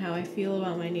consent on how I feel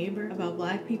about my neighbor, about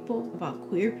Black people, about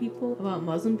queer people, about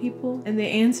Muslim people? And the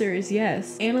answer is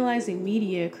yes. Analyzing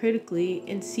media critically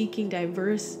and seeking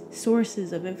diverse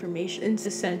sources of information is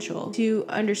essential to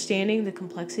understanding the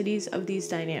complexities of these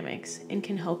dynamics and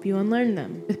can help you unlearn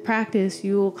them. With practice,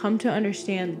 you will come to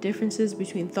understand the differences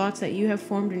between thoughts that you have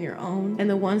formed on your own and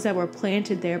the ones that were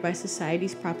planted there by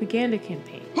society's propaganda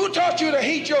campaign. Who taught you to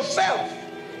hate yourself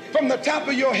from the top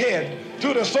of your head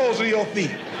to the soles of your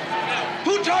feet?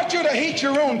 Who taught you to hate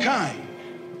your own kind?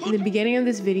 In the beginning of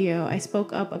this video, I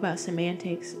spoke up about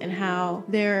semantics and how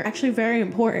they're actually very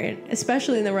important,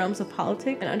 especially in the realms of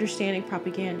politics and understanding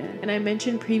propaganda. And I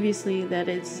mentioned previously that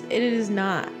it is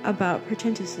not about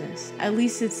pretentiousness. At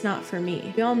least it's not for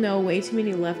me. We all know way too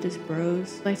many leftist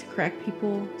bros like to correct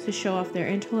people to show off their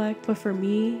intellect, but for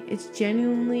me, it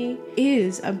genuinely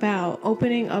is about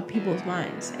opening up people's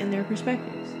minds and their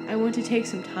perspectives. I want to take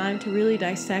some time to really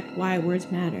dissect why words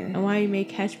matter and why you may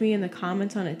catch me in the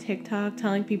comments on a TikTok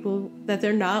telling people that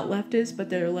they're not leftists but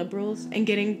they're liberals and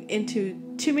getting into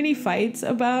too many fights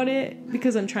about it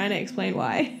because I'm trying to explain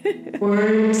why.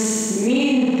 Words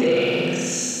mean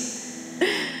things.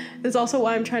 That's also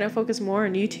why I'm trying to focus more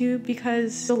on YouTube,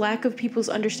 because the lack of people's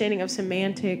understanding of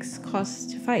semantics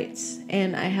causes fights,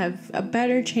 and I have a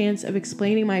better chance of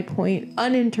explaining my point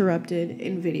uninterrupted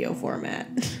in video format.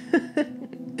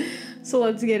 So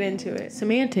let's get into it.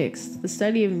 Semantics, the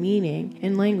study of meaning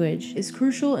in language, is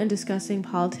crucial in discussing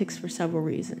politics for several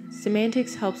reasons.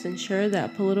 Semantics helps ensure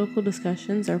that political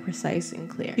discussions are precise and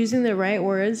clear. Using the right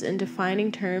words and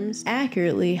defining terms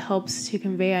accurately helps to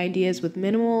convey ideas with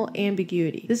minimal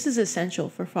ambiguity. This is essential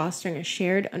for fostering a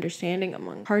shared understanding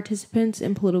among participants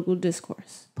in political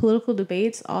discourse. Political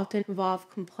debates often involve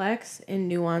complex and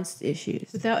nuanced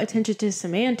issues. Without attention to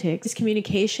semantics,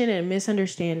 miscommunication and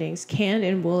misunderstandings can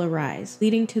and will arise,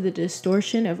 leading to the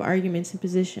distortion of arguments and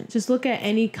positions. Just look at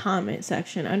any comment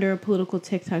section under a political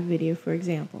TikTok video, for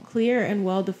example. Clear and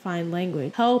well-defined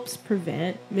language helps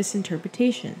prevent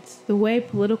misinterpretations. The way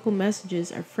political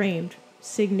messages are framed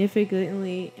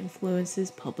significantly influences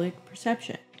public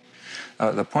perception.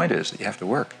 The point is that you have to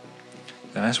work.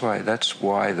 And that's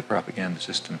why the propaganda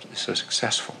system is so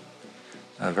successful.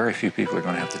 Very few people are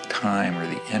going to have the time or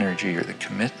the energy or the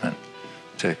commitment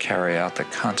to carry out the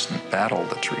constant battle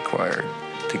that's required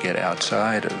to get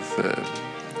outside of,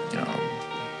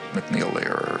 McNeil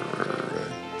or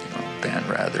Dan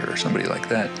Rather or somebody like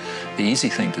that. The easy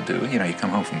thing to do, you come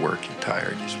home from work, you're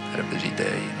tired, you've had a busy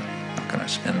day, not going to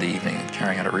spend the evening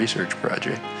carrying out a research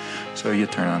project. So you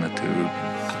turn on the tube,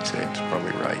 you say it's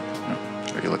probably right,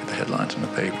 or you look at the headlines in the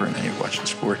paper and then you watch the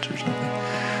sports or something.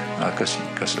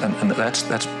 And that's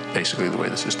basically the way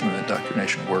the system of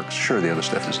indoctrination works. Sure, the other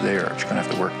stuff is there, but you're going to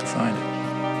have to work to find it.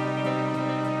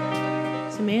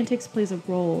 Semantics plays a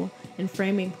role in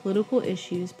framing political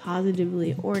issues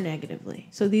positively or negatively.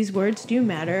 So these words do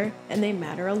matter, and they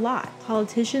matter a lot.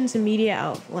 Politicians and media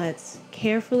outlets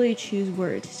carefully choose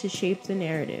words to shape the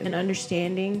narrative, and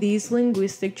understanding these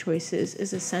linguistic choices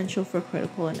is essential for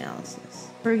critical analysis.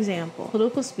 For example,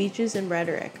 political speeches and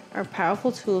rhetoric are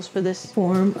powerful tools for this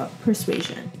form of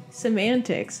persuasion.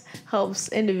 Semantics helps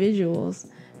individuals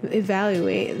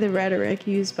evaluate the rhetoric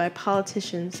used by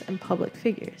politicians and public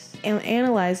figures. And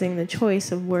analyzing the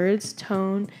choice of words,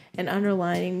 tone, and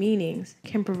underlying meanings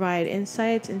can provide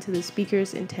insights into the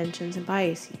speaker's intentions and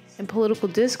biases. In political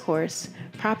discourse,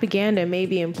 propaganda may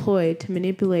be employed to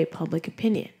manipulate public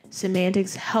opinion.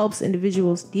 Semantics helps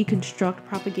individuals deconstruct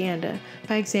propaganda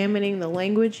by examining the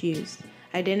language used,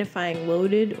 identifying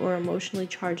loaded or emotionally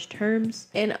charged terms,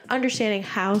 and understanding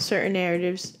how certain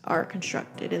narratives are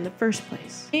constructed in the first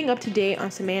place. Being up to date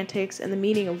on semantics and the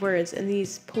meaning of words in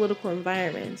these political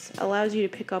environments allows you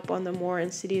to pick up on the more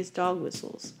insidious dog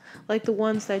whistles, like the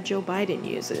ones that Joe Biden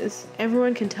uses.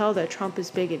 Everyone can tell that Trump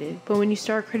is bigoted, but when you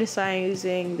start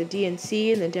criticizing the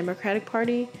DNC and the Democratic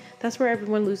Party, that's where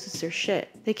everyone loses their shit.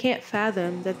 They can't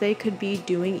fathom that they could be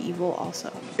doing evil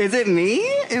also. Is it me?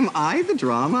 Am I the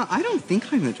drama? I don't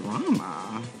think I'm the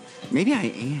drama. Maybe I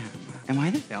am. Am I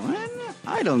the villain?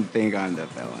 I don't think I'm the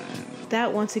villain.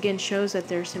 That once again shows that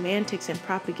their semantics and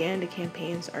propaganda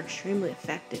campaigns are extremely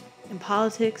effective. In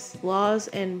politics, laws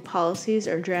and policies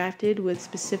are drafted with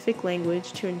specific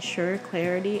language to ensure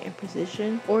clarity and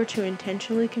precision, or to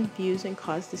intentionally confuse and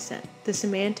cause dissent. The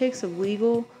semantics of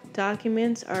legal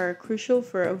documents are crucial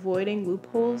for avoiding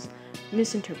loopholes,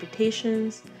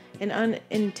 misinterpretations, and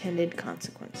unintended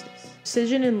consequences.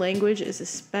 Precision in language is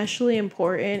especially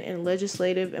important in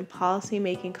legislative and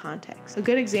policy-making contexts. A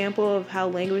good example of how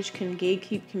language can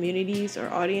gatekeep communities or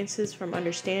audiences from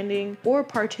understanding or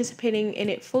participating in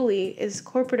it fully is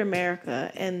corporate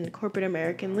America and corporate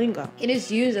American lingo. It is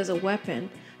used as a weapon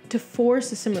to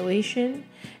force assimilation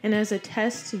and as a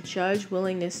test to judge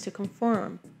willingness to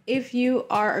conform. If you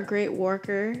are a great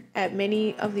worker at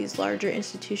many of these larger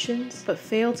institutions, but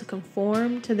fail to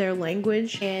conform to their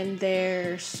language and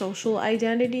their social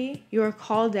identity, you are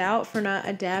called out for not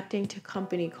adapting to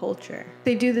company culture.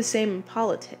 They do the same in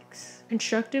politics.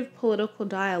 Constructive political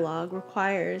dialogue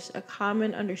requires a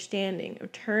common understanding of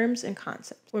terms and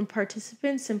concepts. When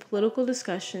participants in political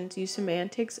discussions use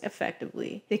semantics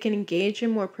effectively, they can engage in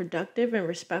more productive and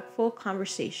respectful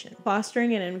conversation,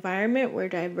 fostering an environment where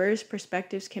diverse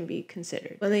perspectives can be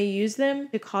considered. When they use them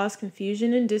to cause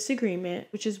confusion and disagreement,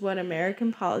 which is what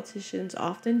American politicians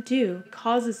often do, it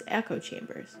causes echo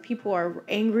chambers. People are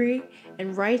angry,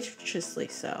 and righteously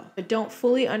so, but don't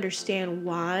fully understand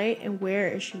why and where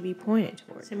it should be pointed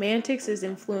towards. Semantics is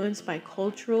influenced by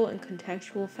cultural and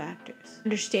contextual factors.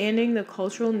 Understanding the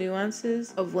cultural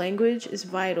nuances of language is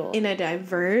vital in a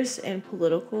diverse and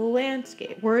political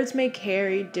landscape. Words may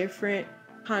carry different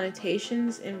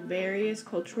connotations in various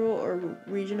cultural or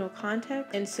regional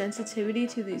contexts, and sensitivity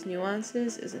to these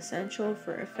nuances is essential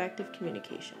for effective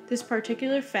communication. This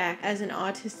particular fact, as an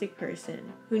autistic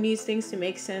person who needs things to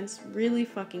make sense, really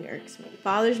fucking irks me. It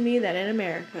bothers me that in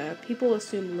America, people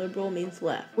assume liberal means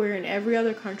left, where in every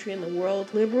other country in the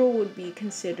world, liberal would be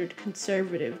considered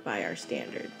conservative by our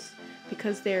standards,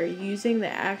 because they're using the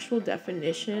actual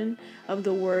definition of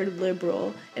the word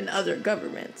liberal in other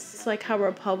governments. It's like how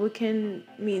Republican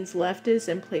means leftist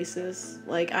in places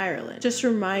like Ireland. Just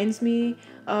reminds me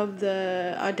of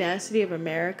the audacity of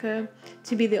America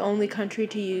to be the only country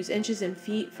to use inches and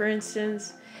feet, for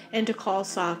instance, and to call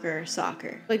soccer,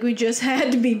 soccer. Like, we just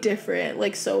had to be different,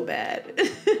 like, so bad.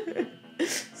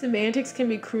 Semantics can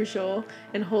be crucial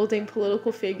in holding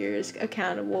political figures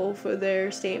accountable for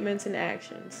their statements and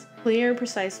actions. Clear and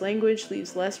precise language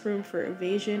leaves less room for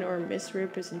evasion or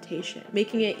misrepresentation,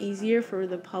 making it easier for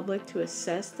the public to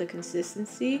assess the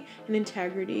consistency and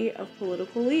integrity of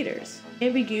political leaders.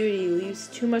 Ambiguity leaves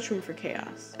too much room for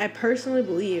chaos. I personally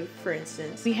believe, for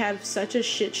instance, we have such a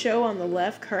shit show on the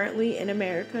left currently in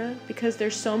America because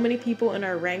there's so many people in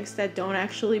our ranks that don't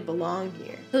actually belong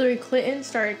here. Hillary Clinton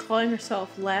started calling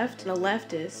herself left and a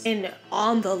leftist, and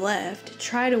on the left, to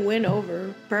try to win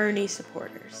over Bernie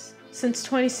supporters. Since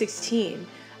 2016,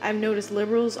 I've noticed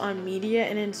liberals on media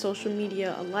and in social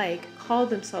media alike call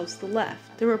themselves the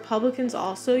left. The Republicans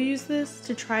also use this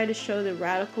to try to show the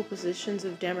radical positions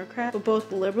of Democrats, but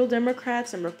both liberal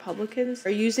Democrats and Republicans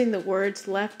are using the words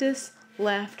leftist,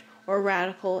 left, or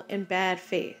radical in bad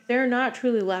faith. They're not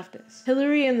truly leftists.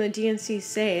 Hillary and the DNC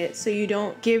say it so you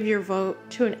don't give your vote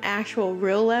to an actual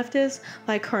real leftist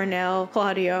like Cornell,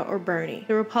 Claudia, or Bernie.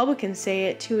 The Republicans say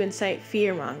it to incite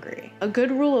fear-mongering. A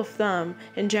good rule of thumb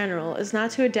in general is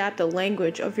not to adapt the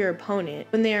language of your opponent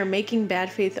when they are making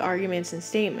bad faith arguments and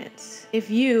statements. If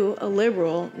you, a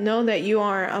liberal, know that you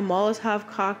are a Molotov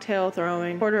cocktail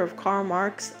throwing supporter of Karl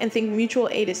Marx and think mutual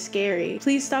aid is scary,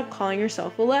 please stop calling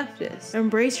yourself a leftist.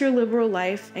 Embrace your liberal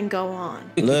life and go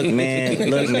on. Look,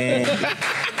 man.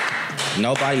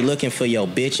 Nobody looking for your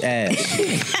bitch ass.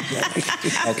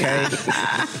 Okay?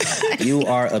 You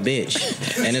are a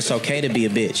bitch. And it's okay to be a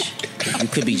bitch. You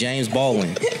could be James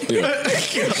Baldwin.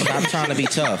 Stop trying to be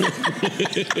tough.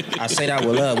 I say that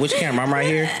with love. Which camera? I'm right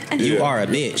here. You are a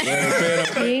bitch.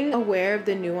 Being aware of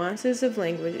the nuances of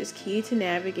language is key to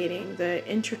navigating the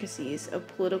intricacies of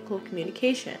political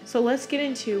communication. So let's get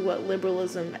into what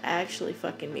liberalism actually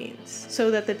fucking means,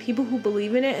 so that the people who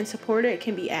believe in it and support it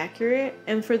can be accurate,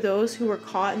 and for those who were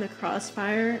caught in the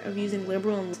crossfire of using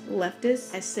liberal and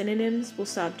leftist as synonyms will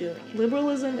stop doing it.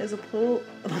 Liberalism is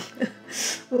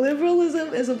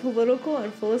a political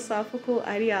and philosophical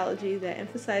ideology that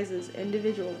emphasizes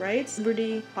individual rights,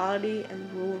 liberty, equality, and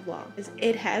the rule of law.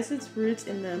 It has its roots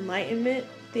in the Enlightenment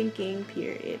thinking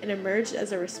period and emerged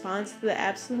as a response to the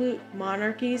absolute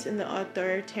monarchies and the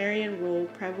authoritarian rule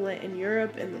prevalent in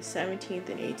Europe in the 17th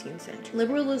and 18th century.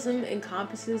 Liberalism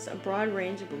encompasses a broad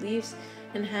range of beliefs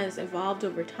and has evolved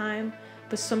over time,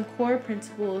 but some core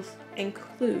principles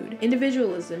include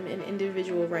individualism and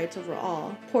individual rights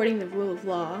overall, supporting the rule of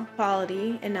law,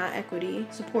 equality and not equity,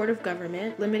 support of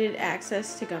government, limited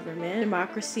access to government,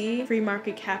 democracy, free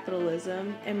market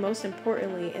capitalism, and most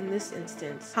importantly in this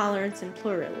instance, tolerance and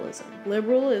pluralism.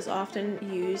 Liberal is often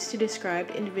used to describe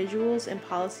individuals and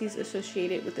policies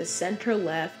associated with the center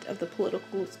left of the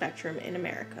political spectrum in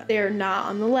America. They are not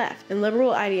on the left. In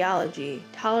liberal ideology,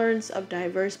 tolerance of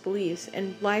diverse beliefs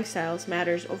and lifestyles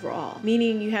matters overall,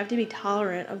 meaning you have to be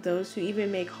tolerant of those who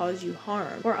even may cause you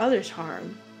harm or others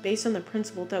harm, based on the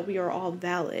principle that we are all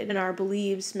valid and our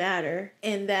beliefs matter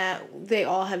and that they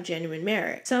all have genuine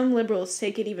merit. Some liberals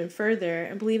take it even further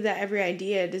and believe that every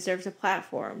idea deserves a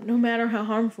platform, no matter how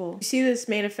harmful. You see this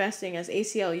manifesting as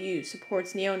ACLU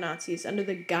supports neo-Nazis under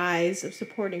the guise of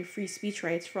supporting free speech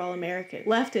rights for all Americans.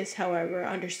 Leftists, however,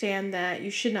 understand that you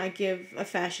should not give a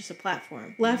fascist a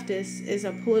platform. Leftist is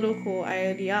a political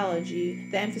ideology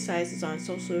that emphasizes on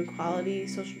social equality,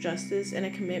 social justice, and a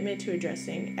commitment to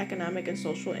addressing economic and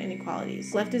social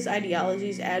inequalities. Leftist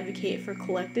ideologies advocate for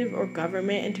collective or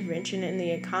government intervention in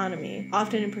the economy,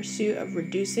 often in pursuit of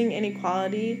reducing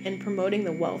inequality and promoting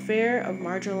the welfare of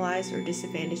marginalized or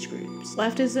disadvantaged groups.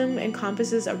 Leftism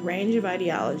encompasses a range of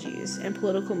ideologies and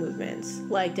political movements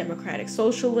like democratic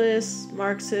socialists,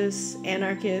 Marxists,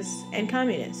 anarchists, and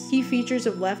communists. Key features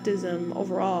of leftism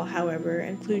overall, however,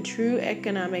 include true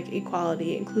economic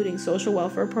equality, including social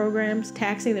welfare programs,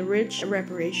 taxing the rich, and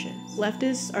reparations.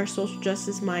 Leftists are social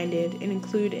justice minded and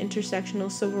include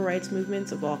intersectional civil rights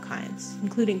movements of all kinds,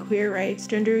 including queer rights,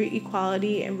 gender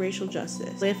equality, and racial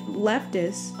justice.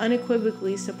 Leftists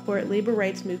unequivocally support labor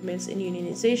rights movements in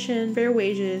unionization, fair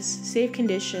wages, safe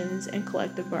conditions, and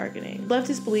collective bargaining.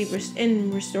 Leftists believe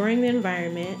in restoring the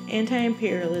environment,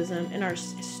 anti-imperialism, and are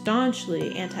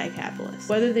staunchly anti-capitalist.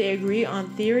 Whether they agree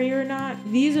on theory or not,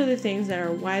 these are the things that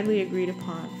are widely agreed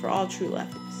upon for all true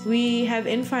leftists. We have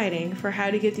infighting for how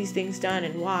to get these things done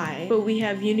and why, but we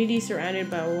have unity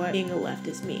surrounded by what being a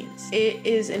leftist means. It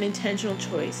is an intentional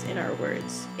choice, in our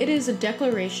words. It is a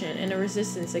declaration and a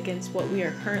resistance against what we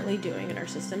are currently doing in our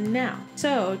system now.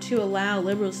 So, to allow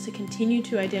liberals to continue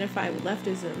to identify with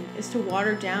leftism is to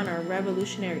water down our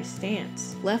revolutionary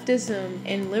stance. Leftism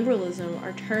and liberalism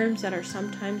are terms that are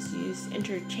sometimes used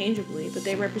interchangeably, but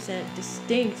they represent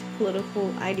distinct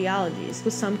political ideologies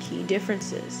with some key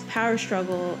differences. Power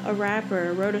struggle ago, a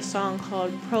rapper wrote a song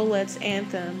called Prolet's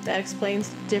Anthem that explains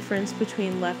the difference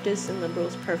between leftists and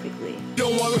liberals perfectly. We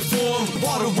don't want reform, we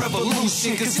want a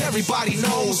revolution, cause everybody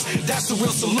knows that's the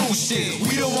real solution.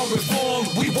 We don't want reform,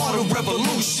 we want a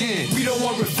revolution. We don't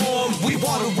want reform, we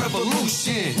want a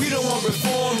revolution. We don't want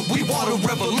reform, we want a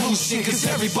revolution, cause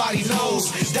everybody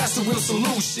knows that's the real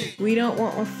solution. We don't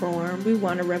want reform, we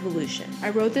want a revolution. I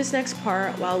wrote this next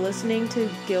part while listening to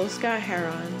Gil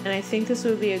Scott-Heron, and I think this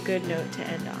would be a good note to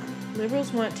end on.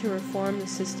 Liberals want to reform the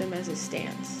system as it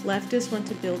stands. Leftists want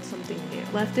to build something new.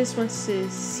 Leftists want to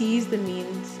seize the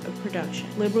means of production.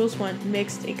 Liberals want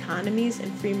mixed economies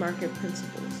and free market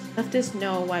principles. Leftists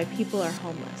know why people are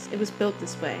homeless. It was built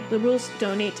this way. Liberals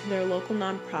donate to their local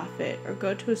nonprofit or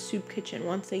go to a soup kitchen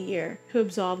once a year to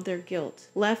absolve their guilt.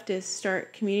 Leftists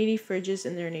start community fridges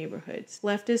in their neighborhoods.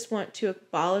 Leftists want to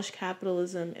abolish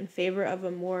capitalism in favor of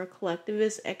a more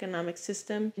collectivist economic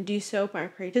system and do so by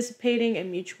participating in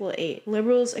mutual aid.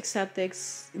 Liberals accept the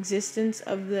existence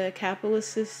of the capitalist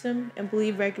system and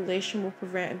believe regulation will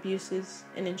prevent abuses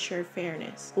and ensure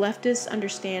fairness. Leftists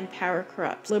understand power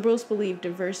corrupts. Liberals believe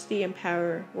diversity and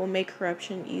power will make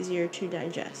corruption easier to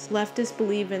digest. Leftists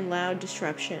believe in loud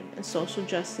disruption and social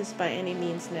justice by any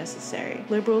means necessary.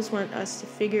 Liberals want us to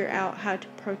figure out how to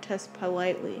protest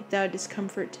politely without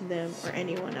discomfort to them or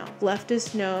anyone else.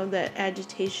 Leftists know that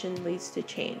agitation leads to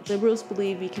change. Liberals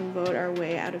believe we can vote our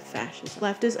way out of fascism.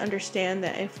 Leftists understand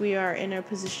that if we are in a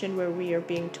position where we are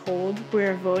being told we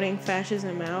are voting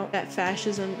fascism out, that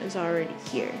fascism is already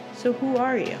here. So who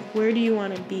are you? Where do you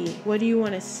want to be? What do you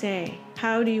want to say?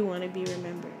 How do you want to be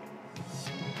remembered?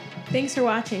 Thanks for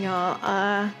watching,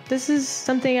 y'all. This is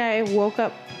something I woke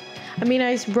up.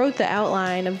 I wrote the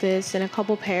outline of this in a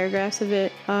couple paragraphs of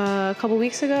it a couple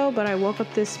weeks ago, but I woke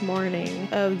up this morning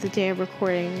of the day of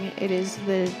recording. It is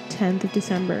the 10th of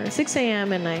December, 6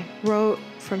 a.m. and I wrote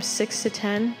from 6 to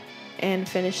 10 and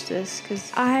finished this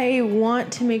because I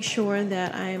want to make sure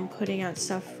that I'm putting out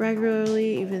stuff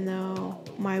regularly, even though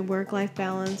my work-life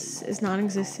balance is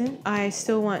non-existent. I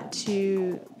still want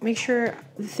to make sure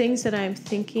the things that I'm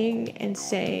thinking and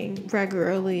saying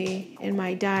regularly in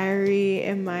my diary,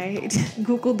 in my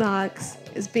Google Docs,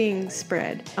 is being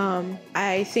spread.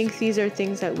 I think these are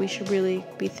things that we should really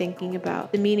be thinking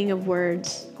about. The meaning of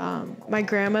words. My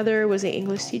grandmother was an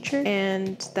English teacher,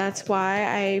 and that's why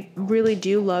I really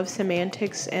do love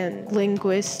semantics and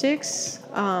linguistics,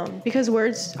 because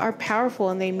words are powerful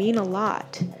and they mean a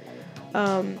lot.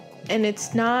 And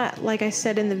it's not, like I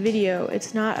said in the video,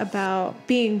 it's not about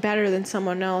being better than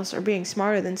someone else or being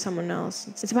smarter than someone else.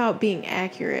 It's about being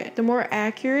accurate. The more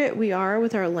accurate we are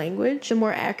with our language, the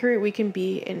more accurate we can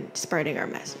be in spreading our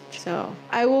message. So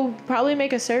I will probably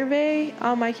make a survey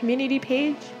on my community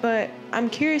page, but I'm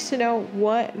curious to know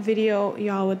what video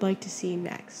y'all would like to see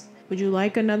next. Would you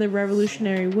like another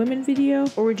Revolutionary Women video?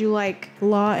 Or would you like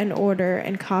Law and Order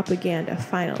and Propaganda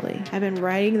finally? I've been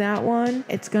writing that one.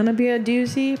 It's gonna be a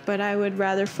doozy, but I would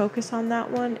rather focus on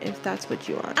that one if that's what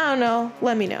you want. I don't know.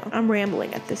 Let me know. I'm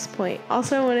rambling at this point.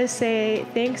 Also, I want to say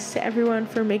thanks to everyone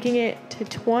for making it to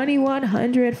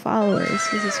 2,100 followers.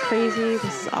 This is crazy.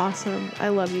 This is awesome. I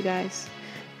love you guys.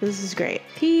 This is great.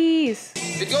 Peace.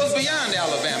 It goes beyond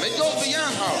Alabama. It goes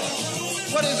beyond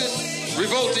Harlem. What is it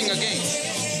revolting against?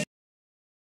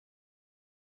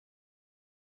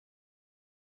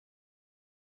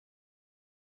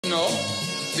 No.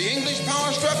 The English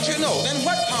power structure? No. Then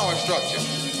what power structure?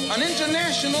 An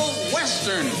international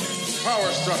Western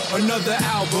power structure. Another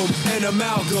album, an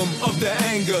amalgam of the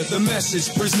anger, the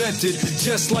message presented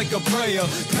just like a prayer,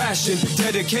 passion,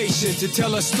 dedication to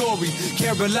tell a story.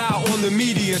 Can't rely on the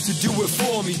media to do it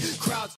for me. Crowds